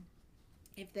Jesus, and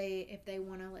if they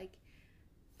want to, like,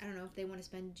 I don't know, if they want to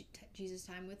spend Jesus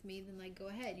time with me, then like go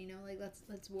ahead, you know. Like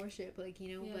let's worship, like,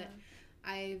 you know. But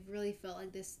I've really felt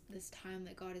like this time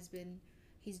that God has been,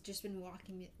 he's just been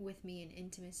walking with me in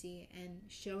intimacy and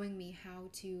showing me how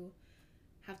to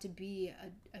be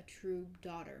a true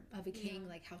daughter of a king,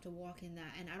 like how to walk in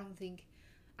that. And I don't think,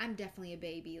 I'm definitely a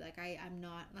baby. Like I'm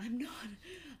not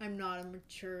a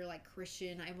mature like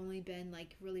Christian. I've only been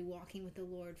like really walking with the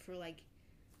Lord for like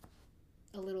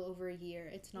a little over a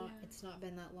year. It's not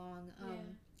been that long.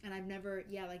 and I've never,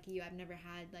 like you, I've never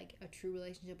had like a true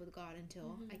relationship with God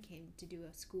until I came to do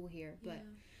a school here. But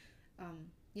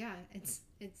it's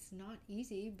not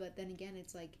easy, but then again,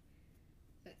 it's like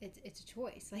it's a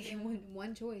choice, like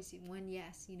one choice, one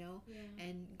yes,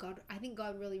 and God, I think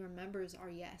God really remembers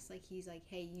our yes. Like he's like,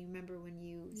 hey, you remember when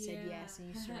you said yes and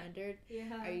you surrendered?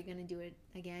 Are you gonna do it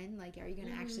again? Like, are you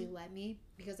gonna actually let me?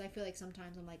 Because I feel like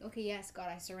sometimes I'm like, okay, yes, God,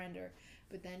 I surrender,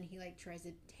 but then he like tries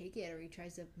to take it, or he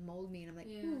tries to mold me, and I'm like,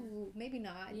 ooh, maybe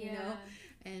not,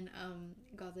 and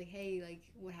God's like, hey, like,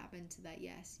 what happened to that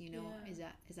yes?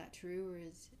 Is that true,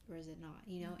 or is it not?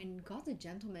 And God's a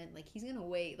gentleman. Like, he's gonna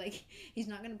wait. Like, he's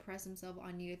not gonna press himself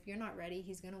on you. If you're not ready,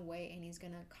 he's gonna wait, and he's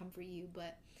gonna comfort you.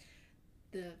 But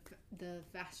the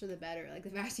faster the better. Like,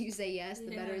 the faster you say yes,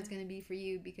 the better it's gonna be for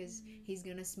you, because he's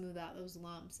gonna smooth out those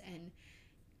lumps. And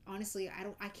honestly,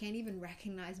 I can't even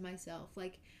recognize myself.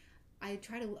 Like, I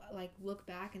try to like look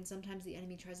back, and sometimes the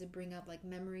enemy tries to bring up like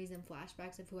memories and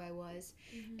flashbacks of who I was,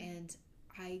 and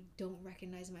I don't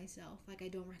recognize myself. Like, I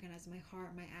don't recognize my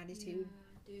heart, my attitude.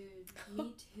 Yeah, dude,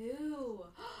 me too.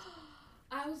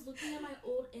 I was looking at my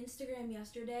old Instagram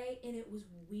yesterday, and it was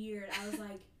weird. I was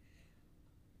like,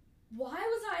 why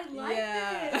was I like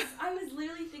this? I was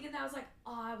literally thinking that. I was like,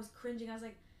 oh, I was cringing. I was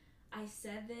like, I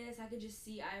said this. I could just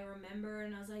see, I remember,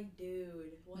 and I was like,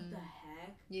 dude, what the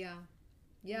heck?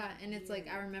 Yeah, and it's like,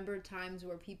 I remember times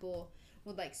where people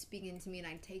would like speak into me, and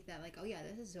I'd take that like, oh yeah,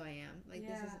 this is who I am. Like,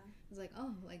 this is, it's like,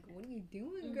 oh, like, what are you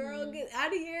doing, girl? Get out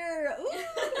of here.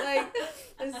 Ooh. Like,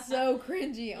 it's so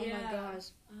cringy. Oh my gosh.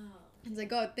 It's like,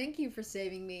 God, thank you for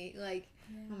saving me. Like,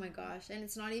 oh my gosh. And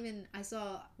it's not even, I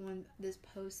saw this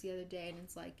post the other day, and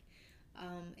it's like,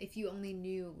 if you only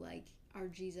knew, like, our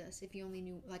Jesus, if you only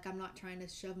knew, like, I'm not trying to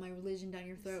shove my religion down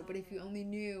your throat, but if you only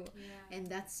knew, and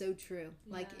that's so true.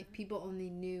 Like, if people only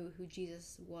knew who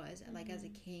Jesus was, like, as a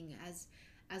king,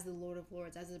 as the Lord of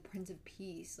Lords, as the Prince of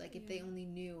Peace, like, if they only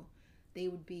knew, they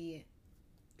would be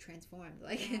transformed.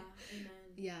 Like,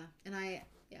 and I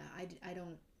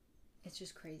don't, it's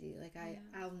just crazy. Like,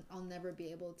 I'll never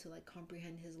be able to like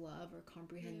comprehend his love, or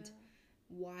comprehend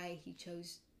why he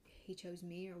chose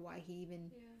me, or why he even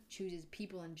chooses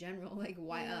people in general. Like,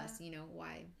 why us,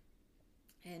 why?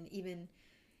 And even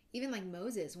like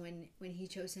Moses, when he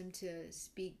chose him to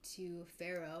speak to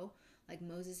Pharaoh, like,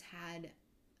 Moses had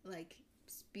like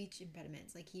speech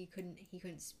impediments. Like, he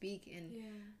couldn't speak, and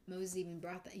Moses even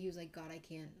brought that. He was like, God, I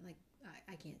can't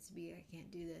speak, I can't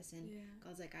do this. And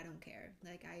God's like, I don't care,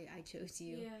 like, I chose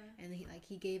you. And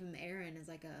he gave him Aaron as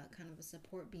like a kind of a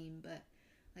support beam, but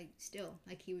like, still,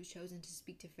 like, he was chosen to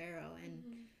speak to Pharaoh. And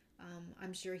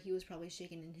I'm sure he was probably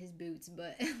shaking in his boots,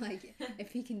 but like,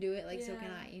 if he can do it, like, so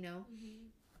can I,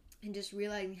 and just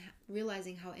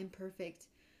realizing how imperfect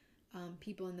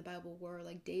people in the Bible were.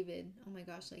 Like, David, oh my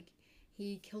gosh, like,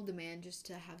 he killed a man just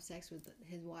to have sex with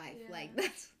his wife. Like,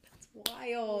 that's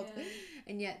wild.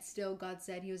 And yet still God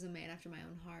said he was a man after my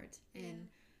own heart. And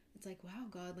it's like, wow,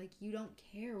 God, like, you don't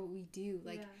care what we do.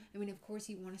 Like, I mean, of course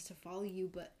you want us to follow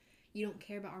you, but you don't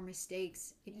care about our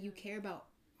mistakes. You care about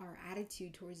our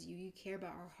attitude towards you. You care about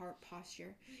our heart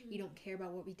posture. You don't care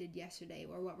about what we did yesterday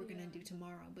or what we're going to do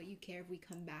tomorrow, but you care if we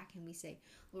come back and we say,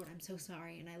 Lord, I'm so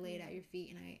sorry, and I lay it at your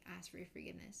feet, and I ask for your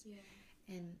forgiveness.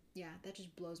 And that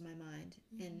just blows my mind.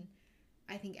 And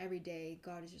I think every day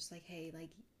God is just like, hey,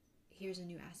 like, here's a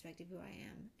new aspect of who I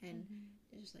am. And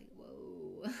it's just like,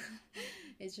 whoa.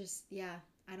 It's just,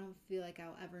 I don't feel like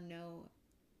I'll ever know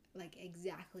like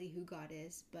exactly who God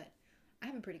is, but I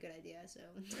have a pretty good idea. So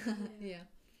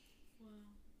Wow.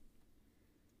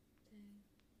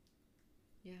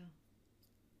 Dang. Yeah,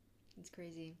 it's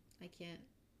crazy. I can't,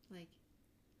 like,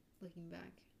 looking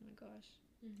back, oh my gosh,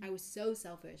 I was so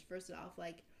selfish. First off,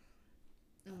 like,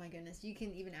 oh my goodness, you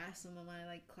can even ask some of my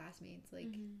like classmates,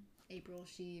 like April,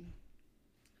 she,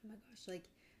 oh my gosh, like,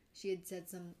 she had said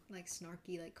some like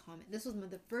snarky like comment. This was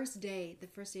the first day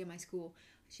of my school.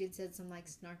 She had said some like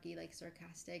snarky, like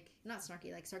sarcastic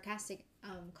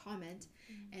comment,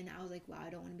 and I was like, wow, I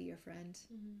don't want to be your friend.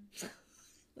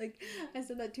 Like, I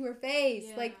said that to her face.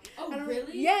 Like, oh,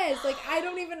 really? Yes, like, I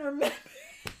don't even remember.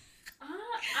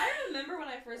 I remember when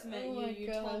I first met you. You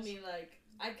gosh. told me like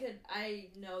I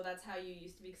know that's how you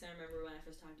used to be, because I remember when I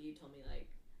first talked to you, you told me like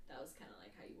that was kind of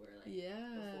like how you were like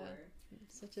before.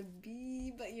 Such a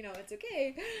bee, but it's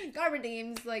okay. God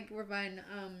redeems. Like, we're fine.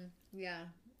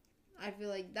 I feel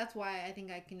like that's why I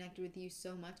think I connected with you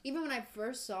so much. Even when I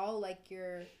first saw like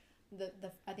your the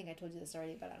I think I told you this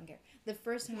already, but I don't care. The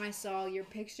first time I saw your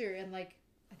picture, and like,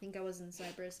 I think I was in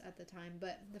Cyprus at the time,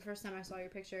 but the first time I saw your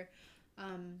picture,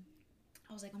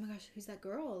 I was like, oh my gosh, who's that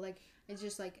girl? Like, it's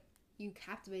just like, you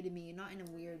captivated me, not in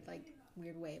a weird like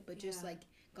weird way, but just like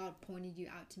God pointed you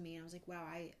out to me, and I was like, wow,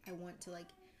 I want to like,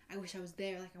 I wish I was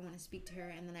there, like I want to speak to her.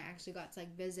 And then I actually got to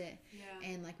like visit,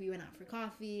 and like we went out for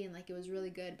coffee, and like it was really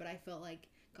good, but I felt like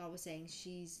God was saying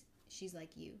she's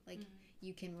like you, like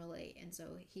you can relate. And so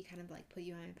he kind of like put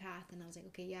you on my path, and I was like,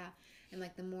 okay, yeah. And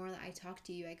like the more that I talked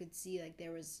to you, I could see like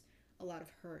there was a lot of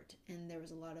hurt, and there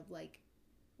was a lot of like,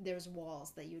 there's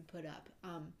walls that you would put up,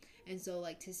 and so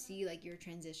like to see like your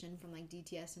transition from like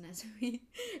DTS and SOE,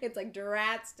 it's like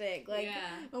drastic, like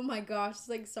oh my gosh, it's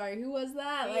like, sorry, who was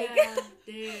that? Like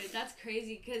dude, that's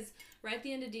crazy, because right at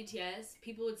the end of DTS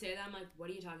people would say that, I'm like, what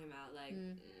are you talking about? Like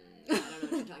I don't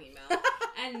know what you're talking about.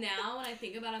 And now when I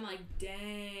think about it, I'm like,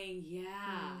 dang,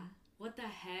 what the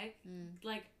heck?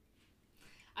 Like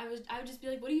I would just be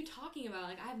like, what are you talking about?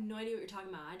 Like I have no idea what you're talking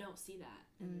about. I don't see that.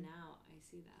 And now I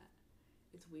see that.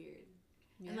 It's weird.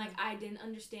 And like I didn't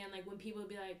understand, like when people would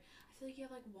be like, I feel like you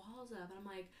have like walls up, and I'm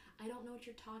like, I don't know what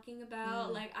you're talking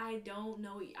about. Like I don't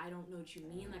know what you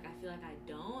mean. Like I feel like I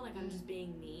don't, like I'm just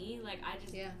being me. Like I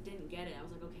just didn't get it. I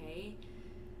was like, okay,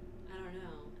 I don't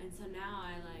know. And so now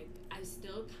I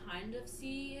still kind of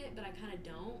see it, but I kind of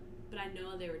don't. But I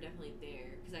know they were definitely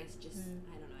there, because I just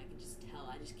I don't know, I can just tell.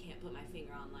 I just can't put my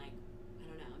finger on, like, I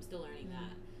don't know, I'm still learning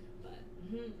that. But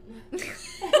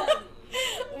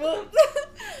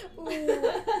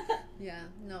yeah,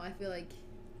 no, I feel like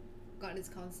God is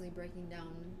constantly breaking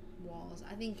down walls.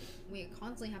 I think we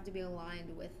constantly have to be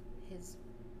aligned with his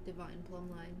divine plumb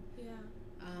line.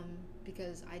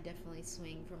 Because I definitely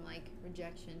swing from like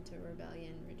rejection to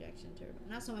rebellion,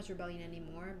 not so much rebellion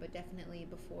anymore, but definitely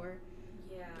before.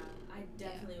 Yeah, I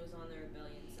definitely was on the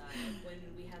rebellion side when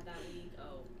we had that week.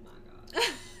 Oh my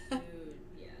gosh, dude,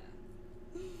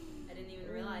 I didn't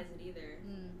even realize it either.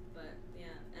 But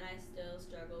yeah, and I still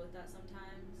struggle with that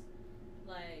sometimes.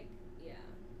 Like,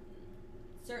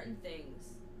 certain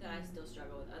things that I still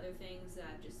struggle with. Other things that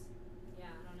I've just, I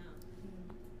don't know.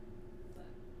 But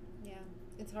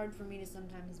it's hard for me to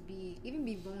sometimes be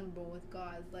vulnerable with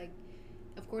God. Like,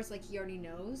 of course, like he already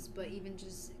knows, but even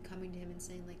just coming to him and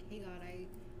saying like, hey God, I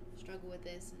struggle with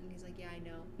this, and he's like, yeah, I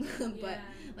know. But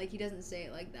like he doesn't say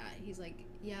it like that. He's like,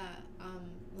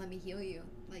 let me heal you.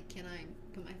 Like, can I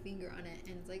put my finger on it?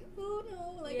 And it's like, oh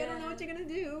no, like I don't know what you're gonna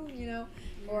do, you know?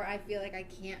 Or I feel like I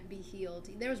can't be healed.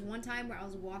 There was one time where I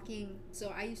was walking,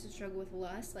 so I used to struggle with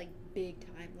lust, like big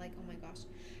time, like oh my gosh.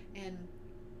 And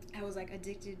I was like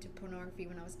addicted to pornography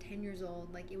when I was 10 years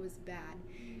old. Like it was bad.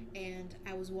 And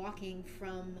I was walking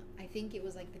from, I think it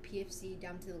was like the PFC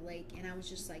down to the lake, and I was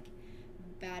just like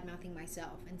bad mouthing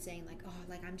myself and saying like, oh,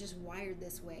 like I'm just wired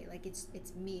this way, like it's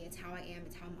me, it's how I am,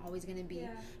 it's how I'm always gonna be.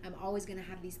 I'm always gonna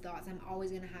have these thoughts, I'm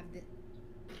always gonna have this.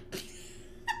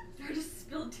 I just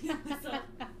spilled tea on myself.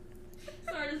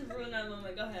 Sorry, I just ruined that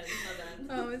moment. Go ahead, it's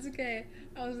my bad. Oh, it's okay.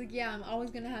 I was like, I'm always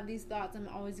gonna have these thoughts, I'm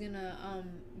always gonna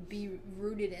be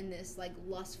rooted in this like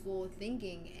lustful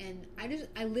thinking. And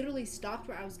I literally stopped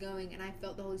where I was going, and I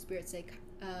felt the Holy Spirit say,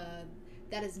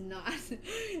 that is not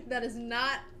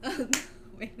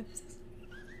wait,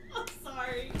 I'm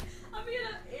sorry, I'm being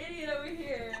an idiot over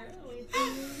here.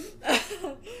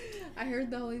 I heard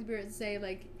the Holy Spirit say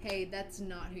like, hey, that's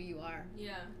not who you are.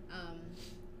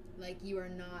 Like you are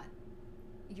not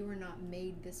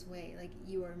made this way. Like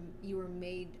you are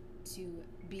made to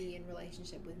be in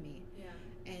relationship with me.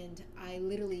 And I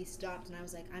literally stopped, and I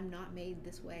was like, I'm not made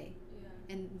this way.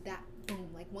 And that boom,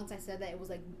 like once I said that, it was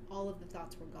like all of the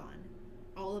thoughts were gone.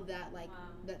 All of that, like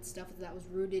that stuff that was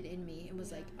rooted in me, it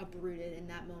was like uprooted in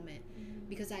that moment,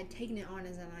 because I had taken it on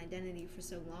as an identity for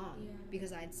so long,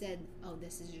 because I had said, oh,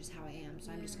 this is just how I am,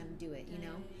 so I'm just gonna do it, you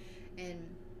know.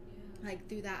 And like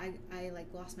through that, I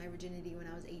like lost my virginity when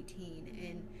I was 18,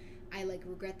 and I like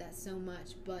regret that so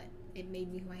much, but it made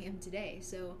me who I am today.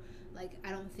 So like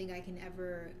I don't think I can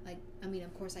ever, like, I mean,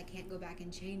 of course I can't go back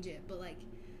and change it, but like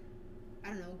I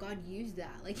don't know, God used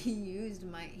that. Like he uses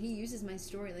my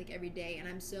story like every day, and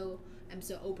I'm so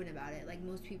open about it. Like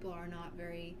most people are not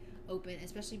very open,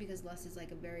 especially because lust is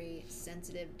like a very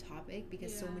sensitive topic,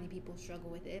 because so many people struggle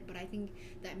with it. But I think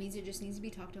that means it just needs to be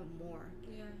talked about more.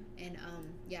 And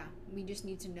we just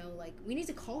need to know, like we need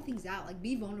to call things out, like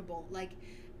be vulnerable. Like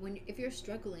if you're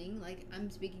struggling, like I'm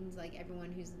speaking to like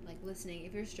everyone who's like listening,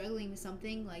 if you're struggling with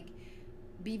something, like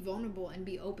be vulnerable and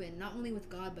be open, not only with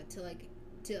God, but to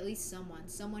at least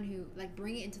someone who, like,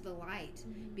 bring it into the light,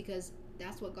 because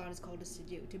that's what God has called us to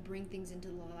do, to bring things into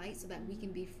the light so that we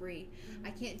can be free.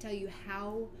 I can't tell you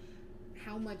how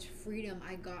much freedom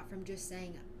I got from just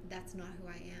saying that's not who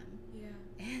I am.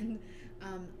 And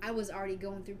I was already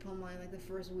going through plumb line like the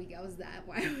first week I was that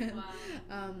way.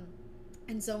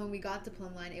 And so when we got to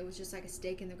plumb line, it was just like a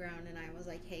stake in the ground, and I was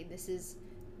like, hey, this is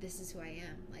this is who I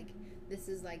am. Like, this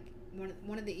is like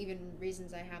one of the even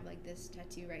reasons I have like this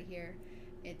tattoo right here.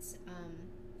 It's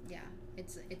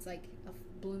it's like a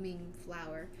blooming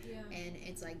flower, and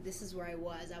it's like, this is where I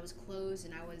was closed,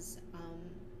 and I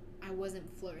wasn't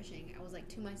flourishing. I was like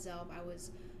to myself. I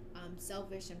was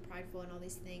selfish and prideful and all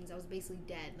these things. I was basically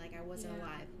dead. Like, I wasn't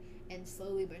alive. And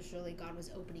slowly but surely, God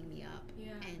was opening me up,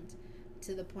 and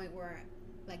to the point where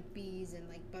like bees and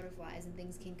like butterflies and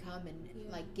things can come and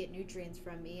like get nutrients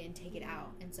from me and take it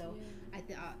out. And so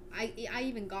I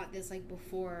even got this like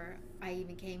before I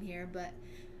even came here, but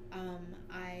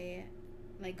I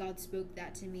like, God spoke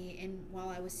that to me, and while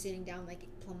I was sitting down like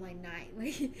plumb line night,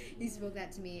 like he spoke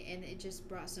that to me, and it just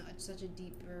brought such a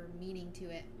deeper meaning to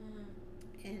it.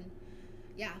 And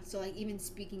so like, even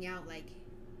speaking out, like,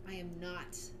 I am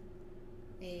not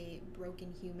a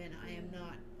broken human, I am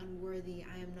not unworthy,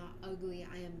 I am not ugly,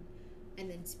 and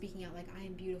then speaking out like, I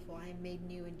am beautiful, I am made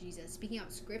new in Jesus. Speaking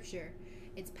out scripture,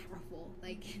 it's powerful.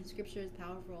 Like, scripture is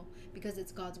powerful because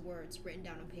it's God's words written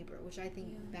down on paper, which I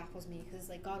think baffles me, because it's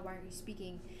like, God, why aren't you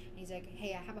speaking? And he's like,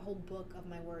 hey, I have a whole book of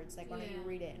my words, like, why don't you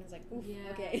read it? And it's like, oof,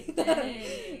 okay.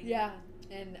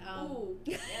 And Ooh,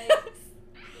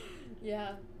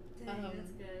 yeah. Dang,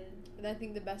 that's good. And I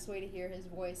think the best way to hear his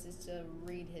voice is to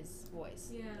read his voice.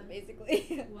 Yeah.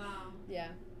 Basically. Wow. Yeah.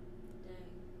 Dang.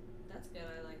 That's good.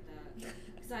 I like that.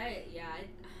 Because I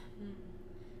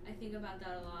think about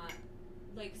that a lot.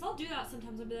 Like, cause I'll do that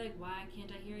sometimes. I'll be like, why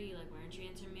can't I hear you? Like, why aren't you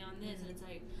answering me on this? And it's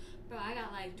like, bro, I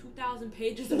got like 2,000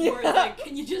 pages of words. Like,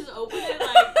 can you just open it?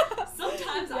 Like,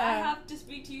 sometimes I have to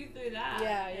speak to you through that.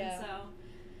 Yeah. And so,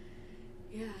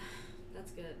 yeah,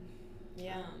 that's good.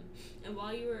 Yeah. And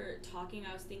while you were talking,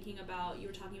 I was thinking about, you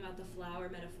were talking about the flower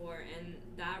metaphor, and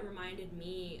that reminded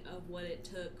me of what it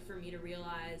took for me to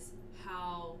realize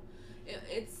how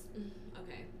it's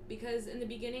okay. Because in the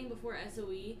beginning, before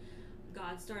SOE,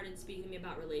 God started speaking to me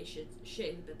about relationships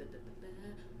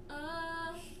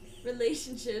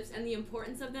and the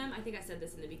importance of them. I think I said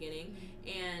this in the beginning.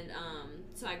 And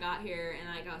so I got here, and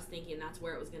I was thinking that's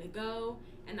where it was going to go,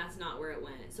 and that's not where it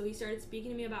went. So he started speaking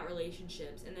to me about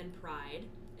relationships, and then pride,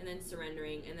 and then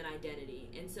surrendering, and then identity.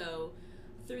 And so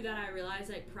through that, I realized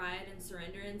like pride and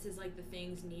surrenderance is like the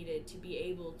things needed to be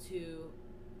able to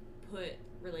put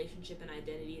relationship and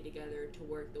identity together to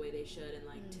work the way they should, and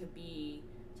like to be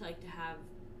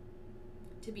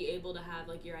able to have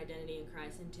like your identity in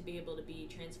Christ, and to be able to be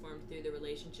transformed through the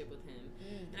relationship with him.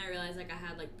 And I realized like I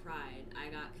had like pride. I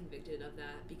got convicted of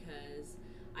that because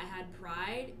I had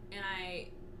pride, and I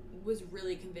was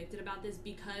really convicted about this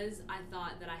because I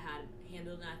thought that I had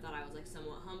handled it, and I thought I was like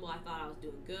somewhat humble. I thought I was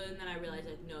doing good, and then I realized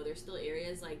like, no, there's still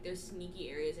areas, like there's sneaky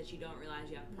areas that you don't realize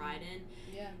you have pride in.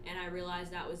 And I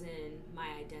realized that was in my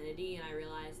identity, and I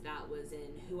realized that was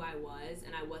in who I was,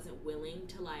 and I wasn't willing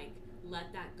to like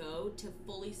let that go, to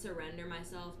fully surrender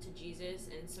myself to Jesus,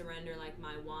 and surrender like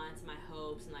my wants, my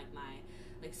hopes, and like my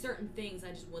like certain things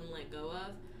I just wouldn't let go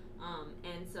of.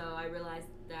 And so I realized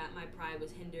that my pride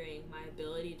was hindering my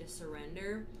ability to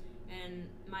surrender, and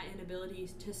my inability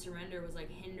to surrender was like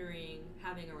hindering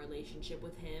having a relationship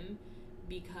with him,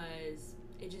 because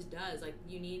it just does. Like,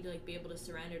 you need to like be able to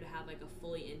surrender to have like a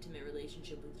fully intimate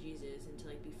relationship with Jesus, and to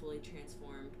like be fully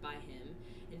transformed by him,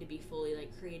 and to be fully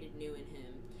like created new in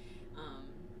him,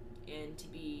 and to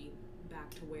be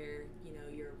back to where, you know,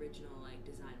 your original like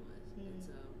design was. And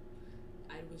so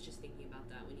I was just thinking about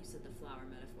that when you said the flower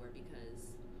metaphor,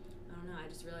 because I don't know, I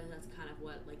just realized that's kind of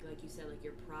what like you said, like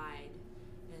your pride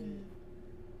and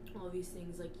all these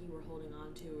things like you were holding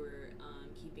on to were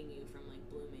keeping you from like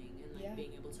blooming, and like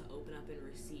being able to open up and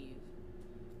receive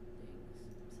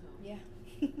things. So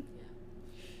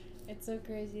it's so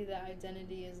crazy that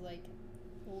identity is like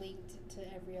linked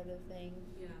to every other thing.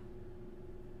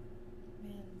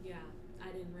 Man.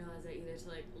 I didn't realize that either. So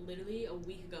like literally a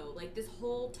week ago, like this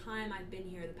whole time I've been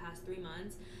here, the past 3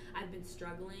 months, I've been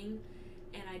struggling,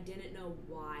 and I didn't know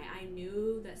why. I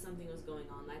knew that something was going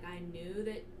on. Like, I knew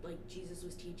that like Jesus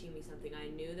was teaching me something. I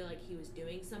knew that like he was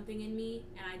doing something in me,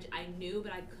 and I knew,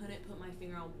 but I couldn't put my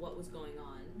finger on what was going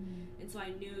on. And so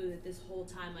I knew that this whole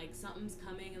time like something's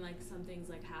coming, and like something's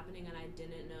like happening, and I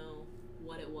didn't know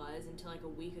what it was until like a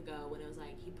week ago, when it was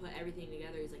like he put everything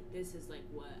together. He's like, this is like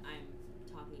what I'm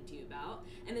talking to you about.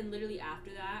 And then literally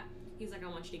after that, he's like, I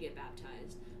want you to get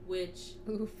baptized, which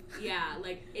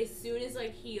like as soon as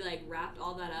like he like wrapped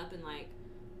all that up and like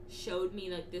showed me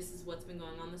like this is what's been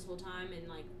going on this whole time, and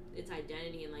like its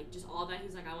identity, and like just all that,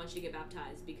 he's like, I want you to get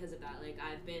baptized because of that. Like,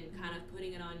 I've been kind of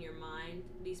putting it on your mind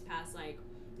these past like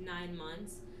 9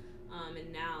 months,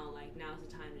 and now's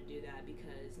the time to do that,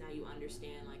 because now you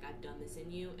understand like I've done this in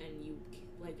you, and you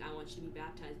like, I want you to be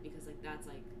baptized because, like, that's,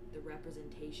 like, the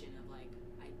representation of, like,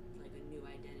 a new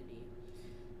identity.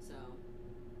 So,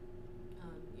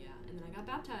 yeah. And then I got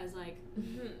baptized, like,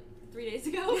 3 days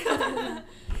ago.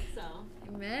 So.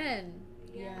 Amen.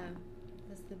 Yeah. Yeah.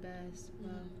 That's the best.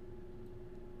 Wow.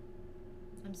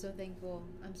 I'm so thankful.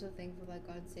 I'm so thankful that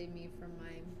God saved me from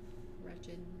my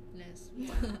wretchedness.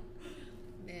 Yeah.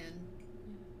 Man.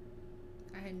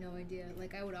 I had no idea.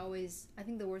 Like, I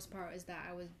think the worst part is that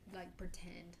I would, like,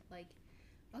 pretend, like,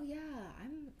 oh yeah,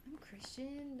 I'm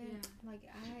Christian, and like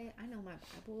I know my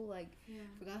Bible, like,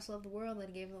 for God so loved the world that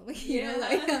He gave Him, you know,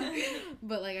 like,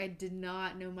 but like I did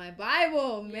not know my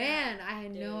Bible, man. I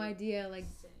had no idea, like,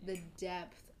 the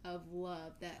depth of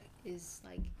love that is,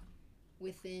 like,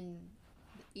 within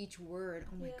each word.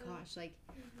 Oh my gosh, like,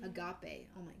 agape.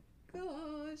 Oh my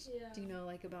gosh. Do you know,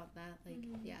 like, about that? Like,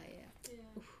 yeah.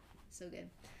 Oof, so good.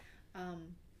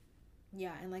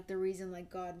 Yeah, and like the reason, like,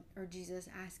 God or Jesus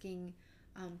asking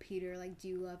Peter, like, do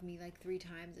you love me, like, 3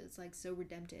 times, it's like so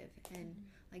redemptive, and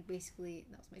like basically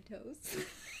that was my toes.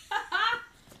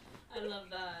 I love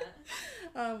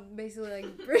that. Basically,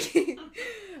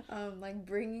 like,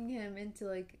 bringing him into,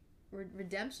 like,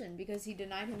 redemption, because he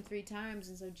denied him 3 times,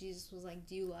 and so Jesus was like,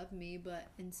 do you love me, but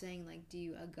in saying, like, do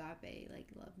you agape, like,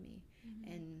 love me?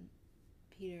 And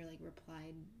Peter, like,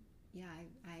 replied, yeah,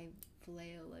 I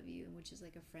phileo love you, which is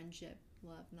like a friendship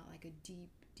love, not like a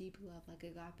deep love like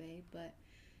agape, but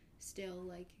still,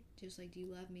 like, just like, do you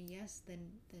love me? Yes, then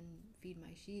feed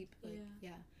my sheep. Like,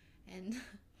 yeah. And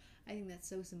I think that's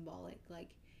so symbolic. Like,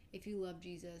 if you love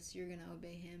Jesus, you're gonna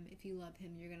obey him. If you love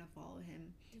him, you're gonna follow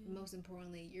him. Most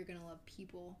importantly, you're gonna love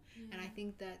people. And I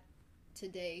think that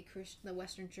today the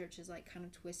Western church has, like, kind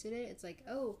of twisted it. It's like,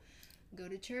 oh, go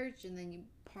to church and then you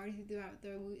party throughout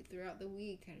the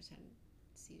week. I just had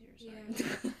seizures.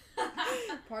 Sorry.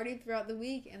 Party throughout the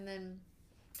week, and then,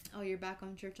 oh, you're back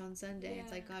on church on Sunday.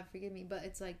 It's like, God forgive me, but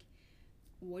it's like,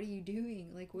 what are you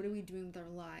doing? Like, what are we doing with our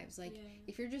lives? Like,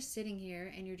 if you're just sitting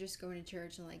here and you're just going to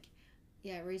church and, like,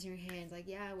 raising your hands, like,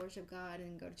 I worship God,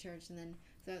 and go to church, and then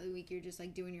throughout the week you're just,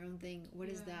 like, doing your own thing. What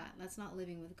is that? That's not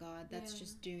living with God. That's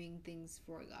just doing things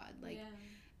for God. Like,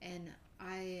 and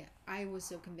I was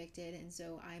so convicted, and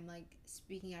so I'm, like,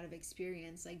 speaking out of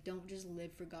experience. Like, don't just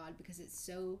live for God, because it's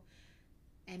so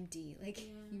empty. Like,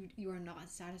 you are not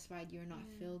satisfied. You are not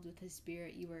filled with His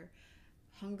Spirit. You are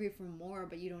hungry for more,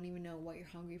 but you don't even know what you're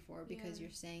hungry for, because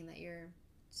you're saying that you're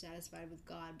satisfied with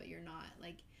God, but you're not.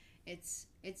 Like, it's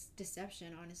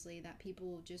deception, honestly, that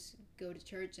people just go to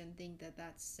church and think that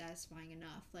that's satisfying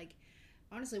enough. Like,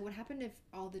 honestly, what happened if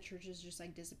all the churches just,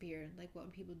 like, disappeared? Like, what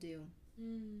would people do?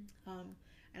 And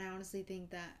I honestly think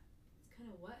that it's kind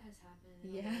of what has happened. To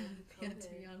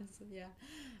be honest,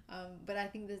 but I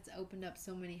think that's opened up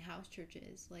so many house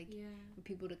churches, like, for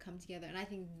people to come together, and I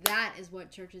think that is what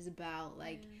church is about.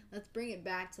 Like, let's bring it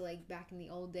back to, like, back in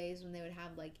the old days when they would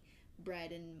have, like,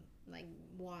 bread and, like,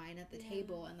 wine at the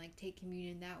table, and, like, take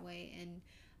communion that way, and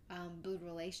build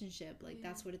relationship. Like,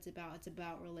 that's what it's about. It's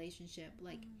about relationship.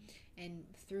 Like, and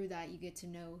through that you get to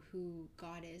know who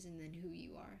God is, and then who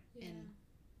you are, and,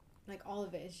 like, all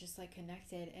of it is just, like,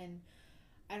 connected. And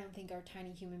I don't think our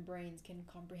tiny human brains can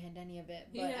comprehend any of it,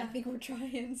 but I think we're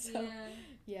trying. So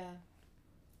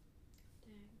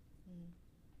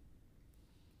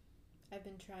I've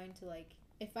been trying to, like,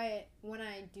 when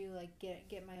I do, like,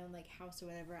 get my own, like, house or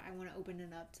whatever, I want to open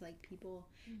it up to, like, people,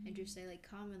 and just say, like,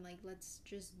 come and, like, let's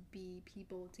just be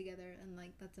people together, and,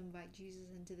 like, let's invite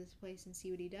Jesus into this place and see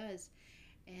what he does.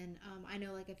 And I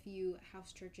know, like, a few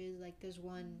house churches, like, there's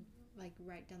one, like,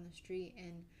 right down the street,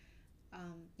 and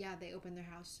they open their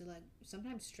house to, like,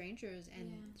 sometimes strangers,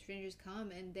 and strangers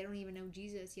come and they don't even know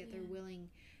Jesus, yet they're willing,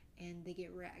 and they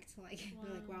get wrecked. Like,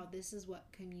 they're like, wow, this is what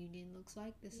communion looks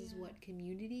like. This is what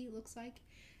community looks like.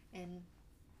 And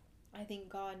I think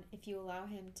God, if you allow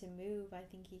him to move, I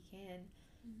think he can.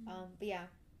 But yeah,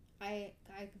 I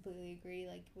completely agree,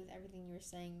 like, with everything you were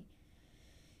saying,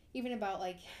 even about,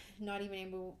 like, not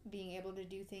even being able to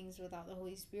do things without the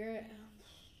Holy Spirit.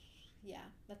 Yeah,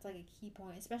 that's, like, a key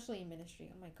point, especially in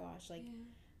ministry. Oh my gosh, like,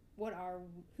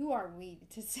 who are we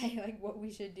to say, like, what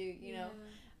we should do, you know?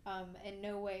 In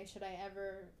no way should I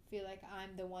ever feel like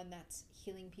I'm the one that's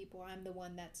healing people. I'm the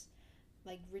one that's,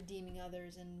 like, redeeming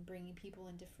others and bringing people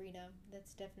into freedom.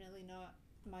 That's definitely not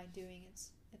my doing.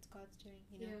 It's God's doing,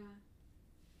 you know?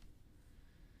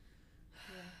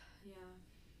 Yeah.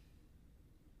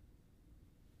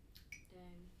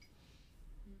 Dang.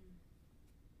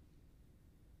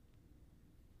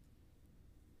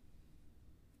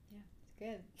 Yeah, it's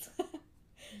good.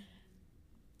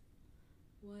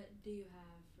 What do you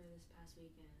have for this past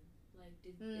weekend? Like,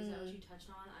 is that what you touched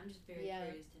on? I'm just very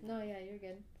curious to know. No, yeah, you're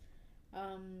good.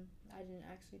 I didn't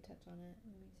actually touch on it.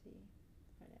 Let me see.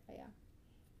 Oh,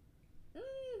 yeah.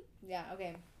 Yeah,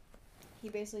 okay. He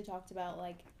basically talked about,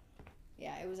 like,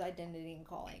 yeah, it was identity and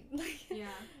calling. Yeah.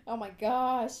 Oh my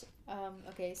gosh.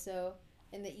 Okay, so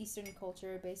in the Eastern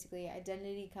culture, basically,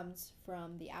 identity comes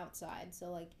from the outside.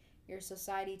 So, like, your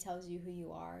society tells you who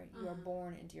you are. You are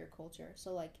born into your culture.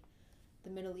 So, like, the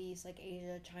Middle East, like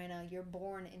Asia, China, you're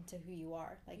born into who you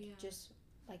are. Like, just,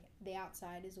 like, the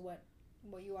outside is what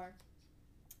you are.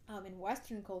 In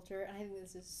Western culture, and I think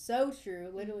this is so true,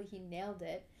 literally he nailed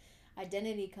it,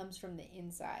 identity comes from the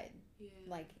inside. Yeah.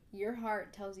 Like, your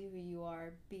heart tells you who you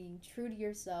are, being true to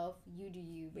yourself, you do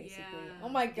you, basically. Yeah, oh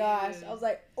my gosh. Dude. I was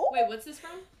like, oh. Wait, what's this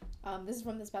from? This is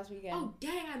from this past weekend. Oh,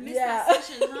 dang, I missed that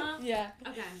session, huh? Yeah.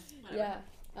 Okay, whatever.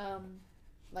 Yeah.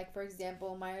 Like, for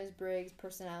example, Myers-Briggs,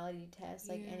 personality test,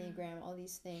 like Enneagram, all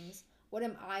these things. What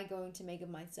am I going to make of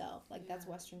myself? Like, that's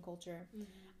Western culture.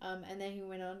 Mm-hmm. And then he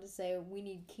went on to say, we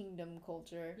need kingdom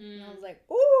culture. And I was like,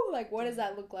 ooh, like, what does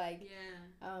that look like?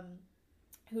 Yeah.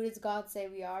 Who does God say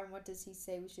we are, and what does he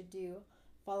say we should do?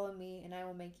 Follow me, and I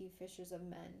will make you fishers of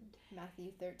men.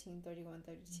 Matthew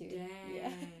 13:31-32. Dang.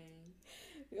 Yeah.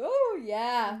 Oh,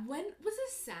 yeah. When was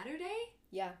this, Saturday?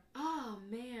 Yeah. Oh,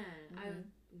 man. I don't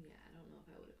know if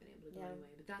I would have been able to go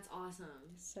anyway, but that's awesome.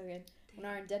 So good. When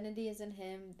our identity is in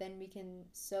him, then we can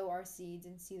sow our seeds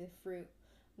and see the fruit.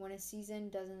 When a season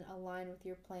doesn't align with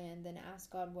your plan, then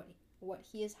ask God what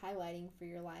he is highlighting for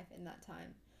your life in that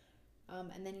time.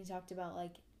 And then he talked about,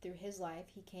 like, through his life,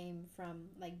 he came from,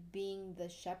 like, being the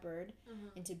shepherd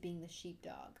into being the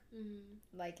sheepdog.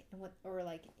 Mm-hmm. Like,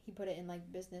 like, he put it in,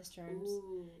 like, business terms.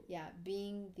 Ooh. Yeah,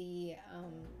 being the,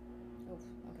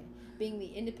 being the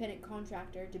independent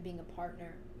contractor to being a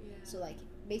partner. Yeah. So, like,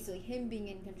 basically him being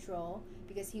in control,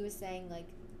 because he was saying, like,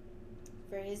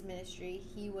 for his ministry,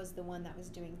 he was the one that was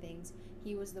doing things.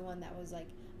 He was the one that was like,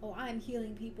 oh, I'm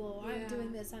healing people, I'm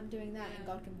doing this, I'm doing that, and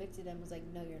God convicted him, was like,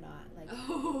 no, you're not, like,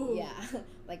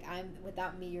 like,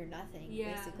 without me, you're nothing,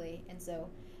 basically. And so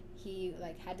he,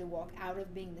 like, had to walk out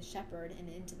of being the shepherd and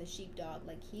into the sheepdog.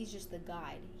 Like, he's just the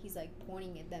guide. He's, like,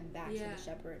 pointing them back to the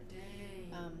shepherd.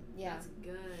 Dang. Yeah. That's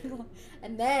good.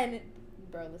 And then,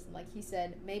 bro, listen, like, he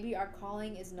said, maybe our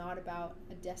calling is not about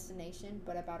a destination,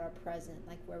 but about our present,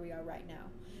 like, where we are right now.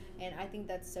 And I think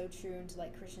that's so true into,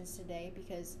 like, Christians today,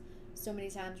 because so many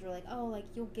times we're like, oh, like,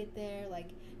 you'll get there, like,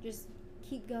 just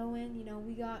keep going, you know,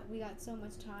 we got so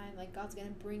much time, like, God's gonna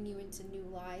bring you into new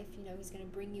life, you know, he's gonna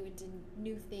bring you into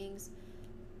new things.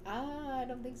 I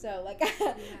don't think so. Like,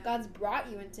 God's brought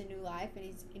you into new life, and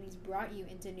he's brought you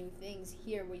into new things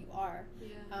here where you are.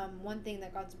 One thing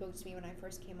that God spoke to me when I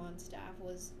first came on staff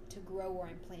was to grow where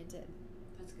I'm planted.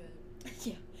 That's good.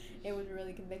 Yeah, it was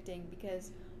really convicting,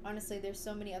 because honestly, there's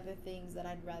so many other things that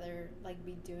I'd rather, like,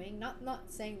 be doing.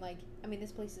 Not saying, like, I mean,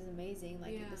 this place is amazing.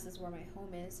 Like, this is where my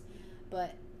home is.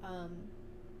 But,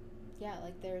 like,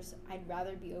 I'd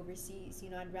rather be overseas.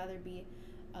 You know, I'd rather be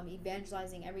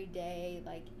evangelizing every day,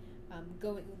 like,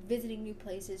 visiting new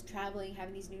places, traveling,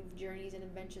 having these new journeys and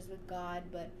adventures with God.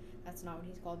 But that's not what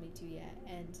he's called me to yet.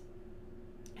 And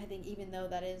I think even though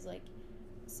that is, like,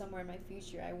 somewhere in my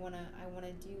future, I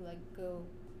wanna do, like, go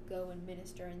and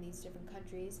minister in these different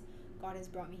countries. God has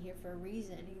brought me here for a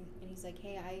reason, and he's like,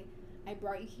 hey, I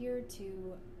brought you here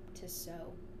to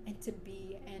sow and to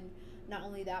be, and not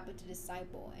only that, but to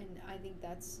disciple. And I think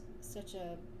that's such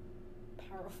a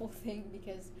powerful thing,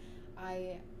 because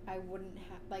I wouldn't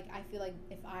have, like, I feel like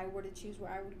if I were to choose where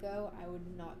I would go, I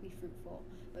would not be fruitful.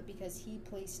 But because he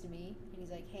placed me, and he's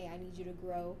like, hey, I need you to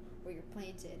grow where you're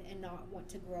planted, and not want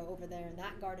to grow over there in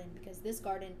that garden, because this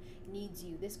garden needs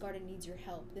you, this garden needs your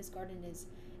help, this garden is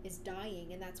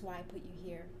dying, and that's why I put you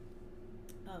here.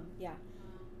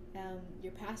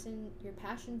 Your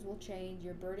passions will change,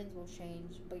 your burdens will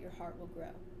change, but your heart will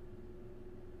grow.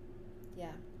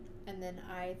 Yeah. And then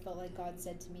I felt like God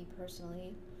said to me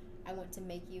personally, I want to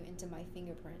make you into my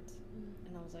fingerprint.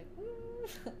 And I was like,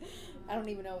 I don't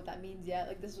even know what that means yet.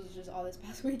 Like, this was just all this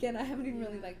past weekend. I haven't even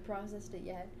really, like, processed it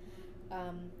yet.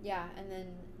 And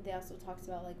then they also talked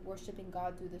about, like, worshiping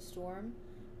God through the storm.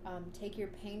 Take your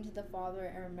pain to the Father,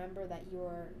 and remember that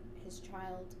you're his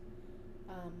child.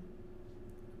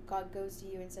 God goes to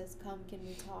you and says, come, can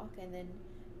we talk? And then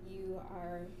you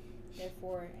are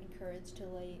therefore encouraged to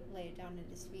lay it down at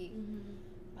his feet.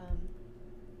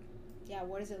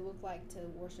 What does it look like to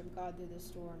worship God through the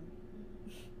storm?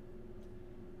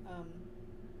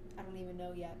 I don't even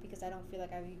know yet, because I don't feel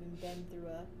like I've even been through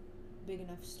a big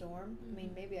enough storm. I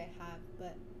mean, maybe I have,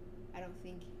 but I don't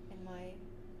think in my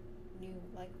new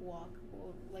like walk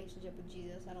or relationship with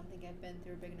Jesus. I don't think I've been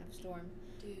through a big enough storm.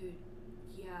 Dude,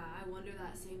 yeah, I wonder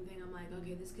that same thing. I'm like,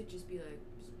 okay, this could just be like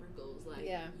sprinkles. Like,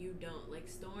 Yeah. you don't like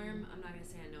storm. I'm not gonna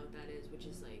say I know what that is, which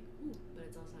is like, ooh, but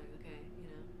it's also like, okay, you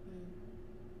know.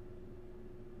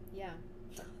 Yeah.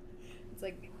 It's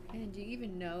like, and do you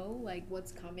even know like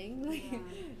what's coming? Like,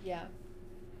 yeah.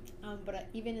 But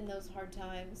even in those hard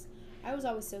times, I was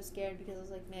always so scared because I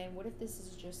was like, man, what if this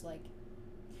is just like,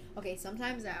 okay,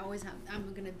 sometimes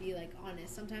I'm gonna be like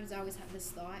honest, sometimes I always have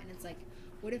this thought, and it's like,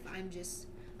 what if I'm just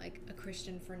like a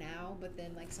Christian for now, but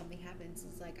then like something happens,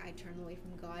 it's like I turn away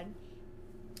from God.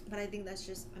 But I think that's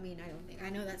just, I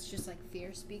know that's just like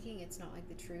fear speaking. It's not like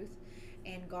the truth.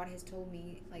 And God has told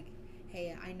me like,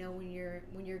 hey, I know when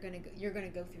you're gonna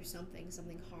go through something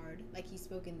hard. Like He's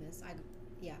spoken this.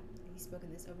 He's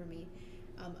spoken this over me,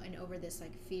 and over this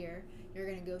like fear. You're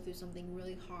gonna go through something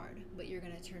really hard, but you're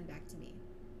gonna turn back to me,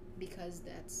 because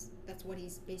that's what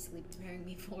He's basically preparing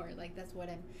me for. Like that's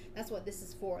what this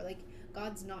is for. Like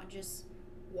God's not just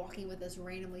walking with us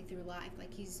randomly through life.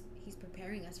 Like He's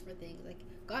preparing us for things. Like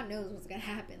God knows what's gonna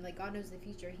happen. Like God knows the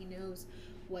future. He knows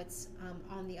what's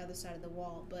on the other side of the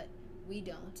wall, but we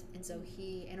don't. And so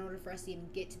in order for us to even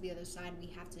get to the other side, we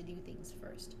have to do things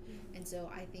first. And so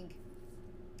I think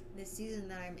this season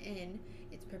that I'm in,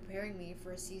 it's preparing me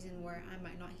for a season where I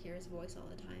might not hear His voice all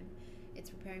the time. It's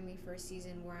preparing me for a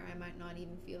season where I might not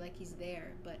even feel like He's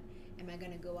there, but am I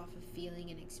going to go off of feeling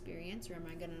and experience, or am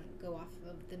I going to go off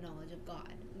of the knowledge of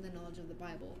God, the knowledge of the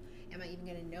Bible? Am I even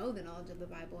going to know the knowledge of the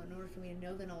Bible? In order for me to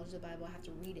know the knowledge of the Bible, I have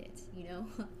to read it, you know?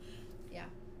 Yeah.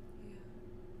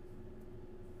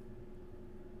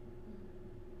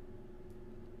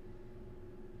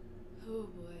 Oh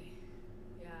boy.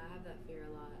 Yeah, I have that fear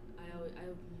a lot.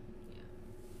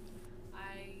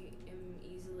 I am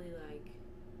easily like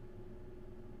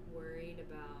worried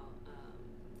about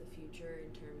the future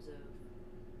in terms of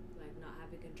like not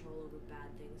having control over bad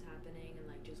things happening, and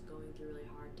like just going through really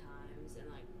hard times, and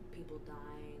like people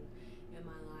dying in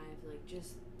my life. Like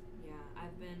just, yeah,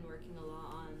 I've been working a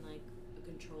lot on like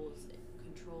control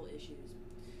issues,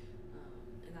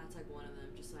 and that's like one of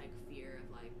them. Just like fear of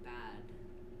like bad,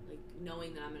 like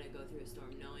knowing that I'm gonna go through a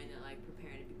storm, knowing that like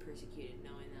preparing to be persecuted,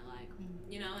 knowing that like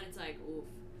you know, and it's like, oof,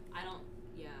 I don't,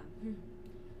 yeah,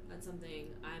 that's something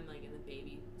I'm like in the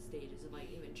baby stages of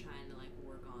like even trying to like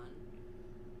work on.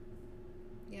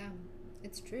 Yeah,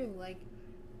 it's true. Like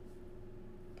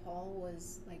Paul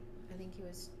was like, I think he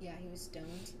was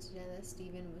stoned to death.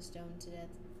 Stephen was stoned to death,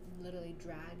 literally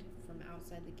dragged from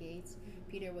outside the gates.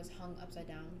 Peter was hung upside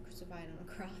down, crucified on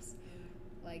a cross.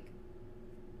 Like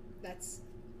that's,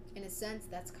 in a sense,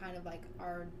 that's kind of like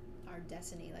our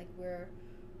destiny. Like we're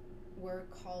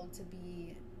called to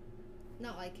be,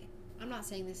 not like, I'm not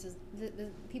saying this is the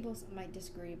people might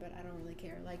disagree, but I don't really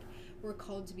care. Like we're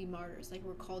called to be martyrs. Like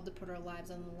we're called to put our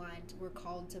lives on the line. We're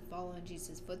called to follow in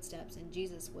Jesus' footsteps, and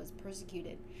Jesus was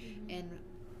persecuted, and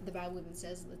the Bible even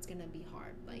says it's gonna be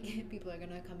hard. Like people are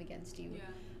gonna come against you.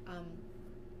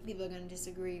 People are gonna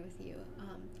disagree with you.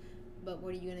 But what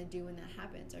are you gonna do when that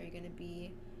happens? Are you gonna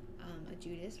be a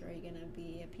Judas, or are you gonna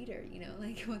be a Peter? You know,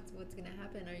 like what's gonna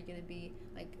happen? Are you gonna be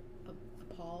like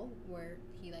a Paul, where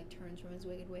he like turns from his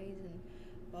wicked ways and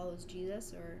follows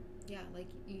Jesus? Or like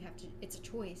you have to, it's a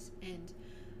choice. And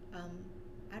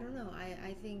I don't know,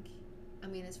 I think, I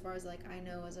mean, as far as like I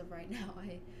know as of right now,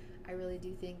 I really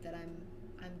do think that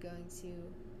I'm going to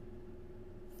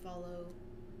follow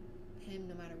Him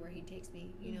no matter where He takes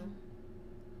me, you know.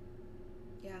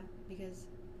 Yeah, because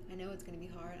I know it's going to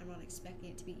be hard. I'm not expecting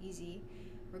it to be easy.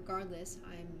 Regardless,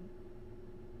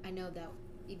 I know that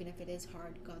even if it is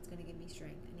hard, God's going to give me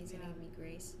strength, and He's going to give me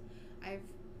grace. I've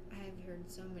heard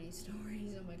so many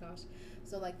stories. Oh my gosh.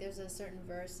 So like there's a certain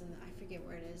verse, and I forget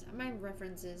where it is. My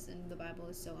references in the Bible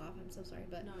is so off. I'm so sorry,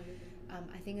 but No, you're good.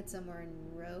 I think it's somewhere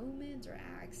in Romans or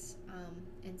Acts,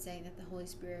 and saying that the Holy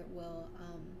Spirit will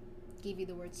give you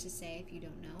the words to say if you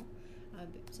don't know.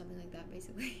 Something like that,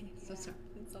 basically. So sorry,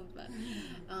 it sounds bad.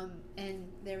 And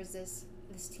there was this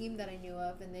team that I knew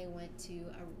of, and they went to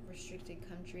a restricted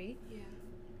country.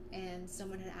 And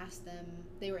someone had asked them,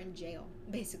 they were in jail,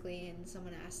 basically, and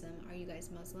someone asked them, "Are you guys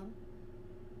Muslim?"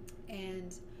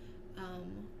 And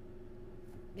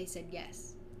they said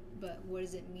yes. But what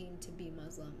does it mean to be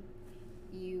Muslim?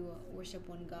 You worship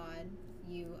one God.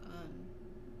 You,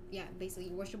 basically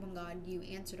you worship one God, you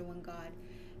answer to one God,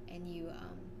 and you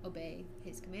obey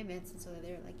His commandments. And so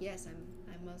they're like, yes,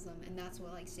 I'm Muslim, and that's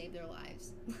what like saved their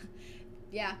lives.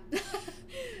 Yeah.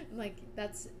 Like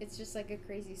it's just like a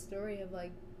crazy story of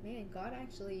like, man, God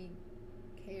actually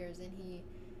cares, and He,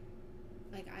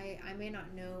 like, I may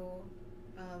not know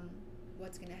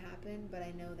what's going to happen, but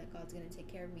I know that God's going to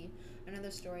take care of me.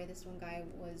 Another story, this one guy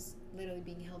was literally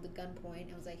being held at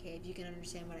gunpoint. I was like, hey, if you can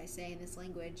understand what I say in this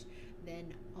language,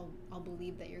 then I'll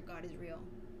believe that your God is real.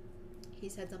 He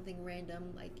said something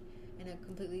random, like in a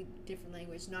completely different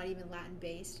language, not even Latin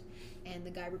based, and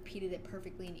the guy repeated it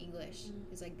perfectly in English.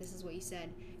 It's like, this is what you said,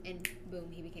 and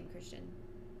boom, he became Christian.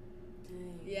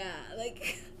 Dang. Yeah,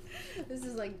 like this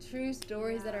is like true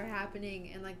stories that are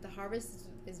happening, and like the harvest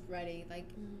is ready. Like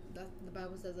the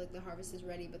Bible says, like the harvest is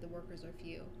ready, but the workers are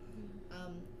few.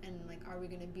 And like, are we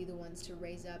gonna be the ones to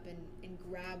raise up and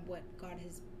grab what God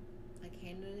has like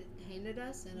handed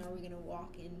us, and are we gonna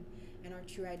walk in our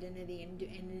true identity, and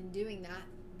in doing that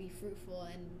be fruitful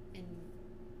and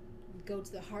go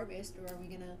to the harvest, or are we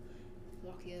gonna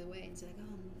walk the other way and say like,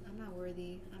 oh, I'm not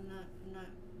worthy, I'm not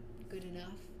good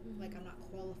enough, like I'm not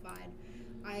qualified.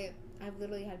 I've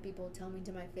literally had people tell me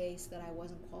to my face that I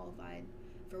wasn't qualified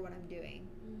for what I'm doing,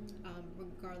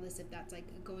 regardless if that's like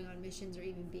going on missions or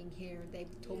even being here. They've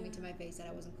told me to my face that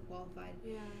I wasn't qualified,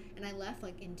 and I left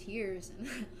like in tears.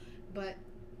 But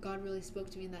God really spoke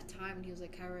to me in that time, and he was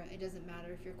like, Kyra, it doesn't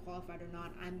matter if you're qualified or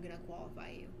not, I'm gonna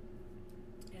qualify you.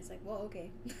 And it's like, well,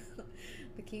 okay.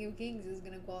 The King of Kings is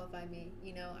gonna qualify me,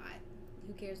 you know.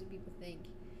 Who cares what people think?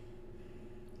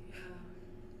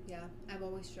 Yeah, I've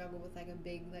always struggled with like a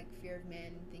big like fear of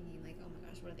men, thinking like, oh my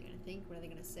gosh, what are they gonna think? What are they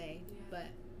gonna say? But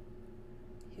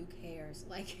who cares?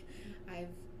 Like, I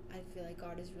feel like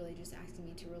God is really just asking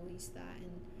me to release that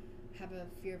and have a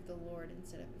fear of the Lord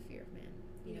instead of a fear of man.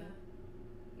 You know?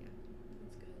 Yeah.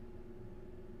 That's good.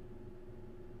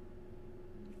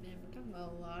 Man, we're talking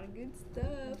about a lot of good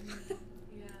stuff.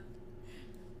 Yeah.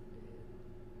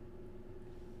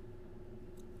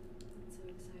 That's so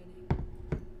exciting.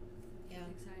 Yeah.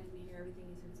 It's exciting to hear everything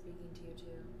he's been speaking to you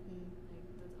too.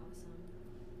 Like, that's awesome.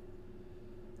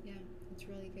 Yeah, it's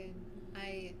really good.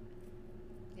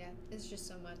 It's just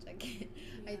so much. I can't.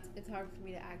 It's hard for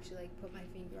me to actually like put my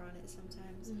finger on it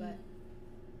sometimes, but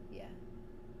yeah.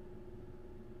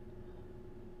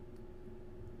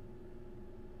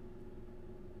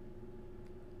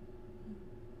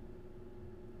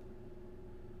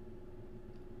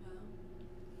 Well,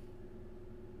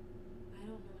 I don't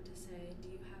know what to say. Do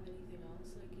you have anything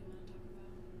else like you want to talk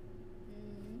about?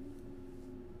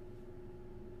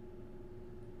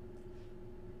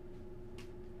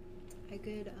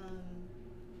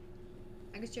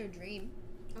 I could share a dream.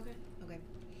 Okay.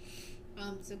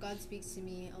 So God speaks to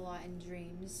me a lot in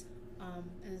dreams.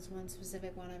 And this one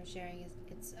specific one I'm sharing it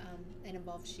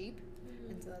involves sheep,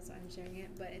 and so that's why I'm sharing it.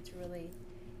 But it's really,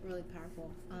 really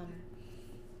powerful.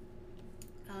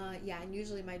 And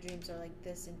usually my dreams are like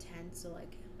this intense. So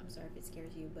like, I'm sorry if it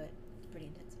scares you, but it's pretty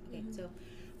intense. Okay, so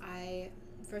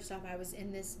first off, I was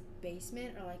in this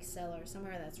basement or like cellar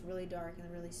somewhere that's really dark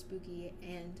and really spooky,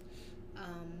 and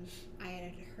I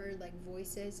had heard like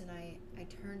voices, and I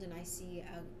turned and I see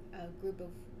a group of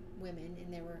women,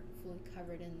 and they were fully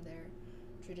covered in their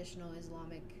traditional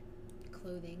Islamic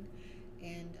clothing,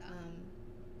 and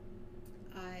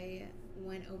I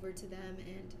went over to them,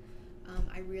 and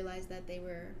I realized that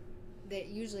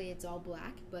usually it's all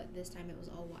black, but this time it was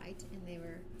all white, and they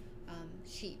were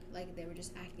sheep, like they were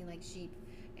just acting like sheep,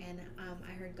 and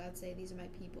I heard God say, these are my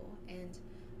people, and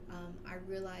I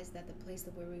realized that the place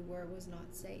where we were was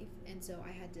not safe, and so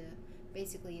I had to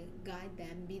basically guide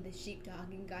them, be the sheepdog,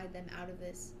 and guide them out of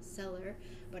this cellar.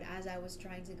 But as I was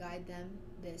trying to guide them,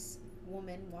 this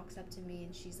woman walks up to me,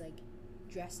 and she's like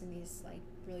dressed in these like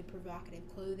really provocative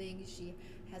clothing. She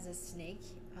has a snake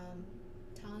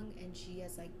tongue, and she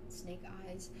has like snake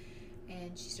eyes,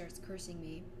 and she starts cursing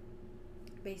me,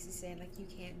 basically saying like, you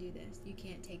can't do this, you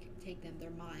can't take them, they're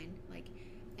mine, like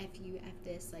F you, F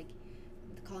this, like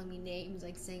calling me names,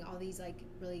 like saying all these like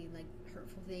really like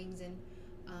hurtful things, and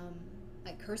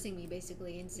like cursing me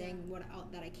basically, and saying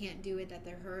that I can't do it, that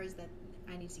they're hers, that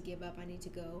I need to give up, I need to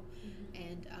go.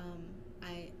 And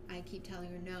I keep telling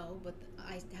her no, but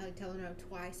I tell her no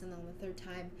twice, and then on the third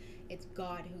time it's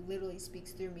God who literally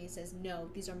speaks through me and says, no,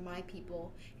 these are my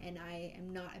people, and I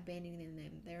am not abandoning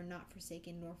them, they're not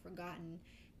forsaken nor forgotten,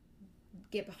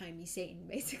 get behind me, Satan,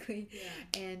 basically.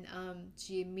 And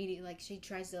she immediately, like, she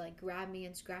tries to like grab me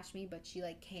and scratch me, but she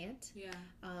like can't,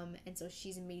 and so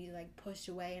she's immediately like pushed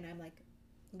away, and I'm like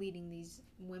leading these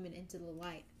women into the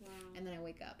light. And then I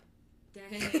wake up.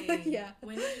 Dang. Yeah.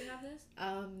 When did you have this?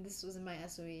 This was in my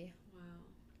SOE. Wow.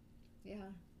 Yeah.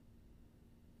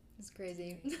 It's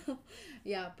crazy.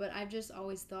 Yeah, but I've just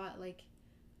always thought like,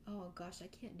 oh gosh, I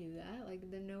can't do that. Like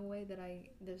there's no way that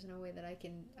I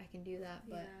can do that.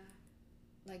 But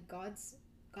like God's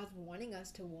God's wanting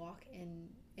us to walk in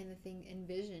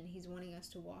vision. He's wanting us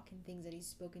to walk in things that He's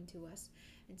spoken to us,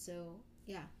 and so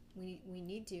we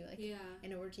need to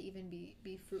in order to even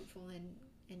be fruitful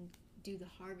and do the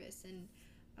harvest and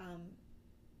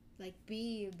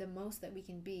be the most that we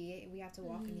can be. We have to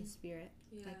walk in His Spirit.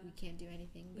 Like we can't do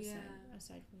anything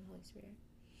aside from the Holy Spirit.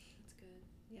 That's good.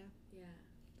 Yeah.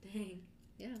 Dang.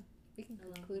 Yeah. We can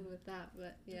conclude with that,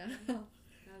 but yeah. That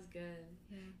was good.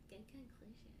 Yeah. Good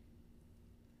conclusion.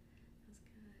 That's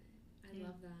good. I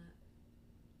love that.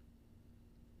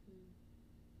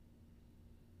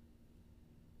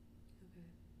 Okay.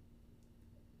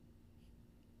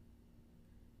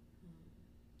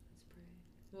 Let's pray.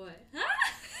 What?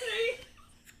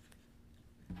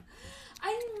 I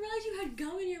didn't realize you had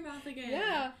gum in your mouth again.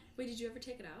 Yeah. Wait, did you ever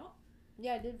take it out?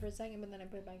 Yeah, I did for a second, but then I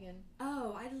put it back in.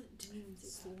 Oh, I didn't even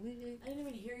see that. I didn't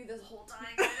even hear you this whole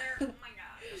time either. Oh my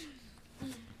gosh.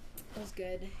 That was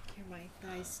good. Hear my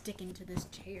thighs sticking to this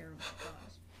chair. Oh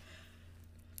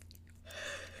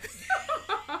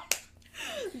my gosh.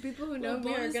 The people who know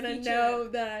me are gonna know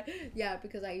that. Yeah,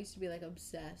 because I used to be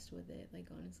obsessed with it.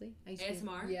 Honestly, I used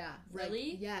ASMR. To, yeah.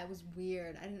 Really? Yeah, it was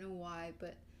weird. I don't know why,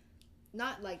 but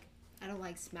not I don't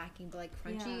like smacking, but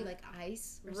crunchy,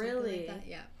 ice. Or really? Something like that.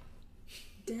 Yeah.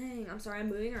 Dang, I'm sorry, I'm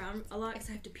moving around a lot because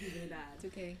I have to pee really bad. It's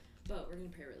okay. But we're gonna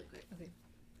pray really quick. Okay.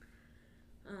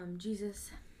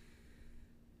 Jesus,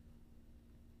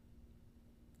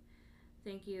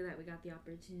 thank you that we got the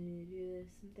opportunity to do this,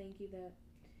 and thank you that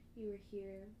you were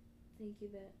here. Thank you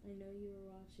that I know you were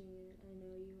watching it. I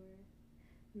know you were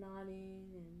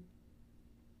nodding and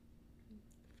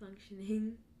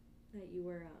functioning, that you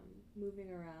were moving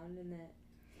around, and that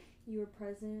you were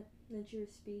present, that you were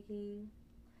speaking,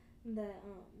 that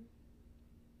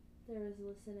there was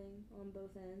listening on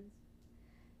both ends.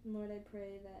 And Lord, I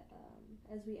pray that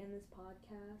as we end this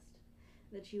podcast,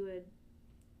 that you would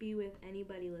be with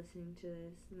anybody listening to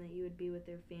this, and that you would be with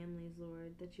their families,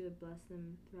 Lord, that you would bless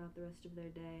them throughout the rest of their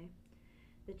day,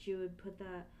 that you would put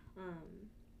that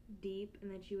deep,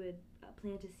 and that you would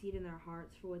plant a seed in their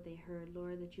hearts for what they heard,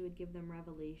 Lord, that you would give them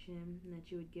revelation, and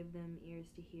that you would give them ears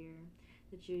to hear,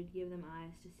 that you would give them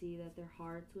eyes to see, that their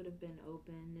hearts would have been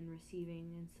open and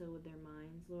receiving, and so would their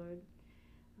minds, Lord.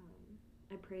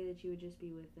 I pray that you would just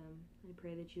be with them. I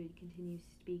pray that you would continue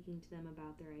speaking to them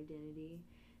about their identity,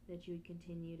 that you would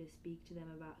continue to speak to them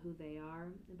about who they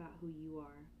are, about who you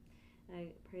are.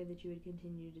 I pray that you would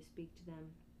continue to speak to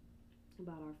them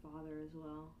about our Father as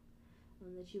well,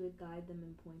 that you would guide them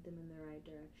and point them in the right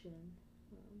direction.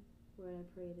 Lord, I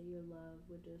pray that your love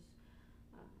would just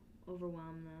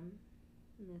overwhelm them,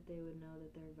 and that they would know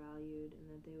that they're valued, and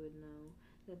that they would know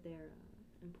that they're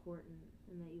important,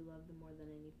 and that you love them more than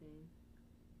anything.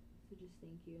 So just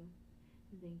thank you.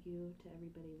 And thank you to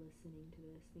everybody listening to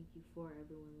this. Thank you for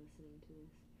everyone listening to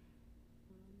this.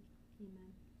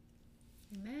 Amen.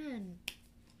 Amen.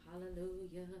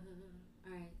 Hallelujah.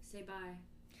 All right, say bye.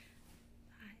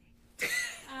 Bye.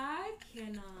 I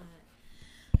cannot.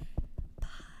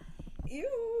 Bye.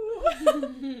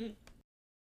 Ew.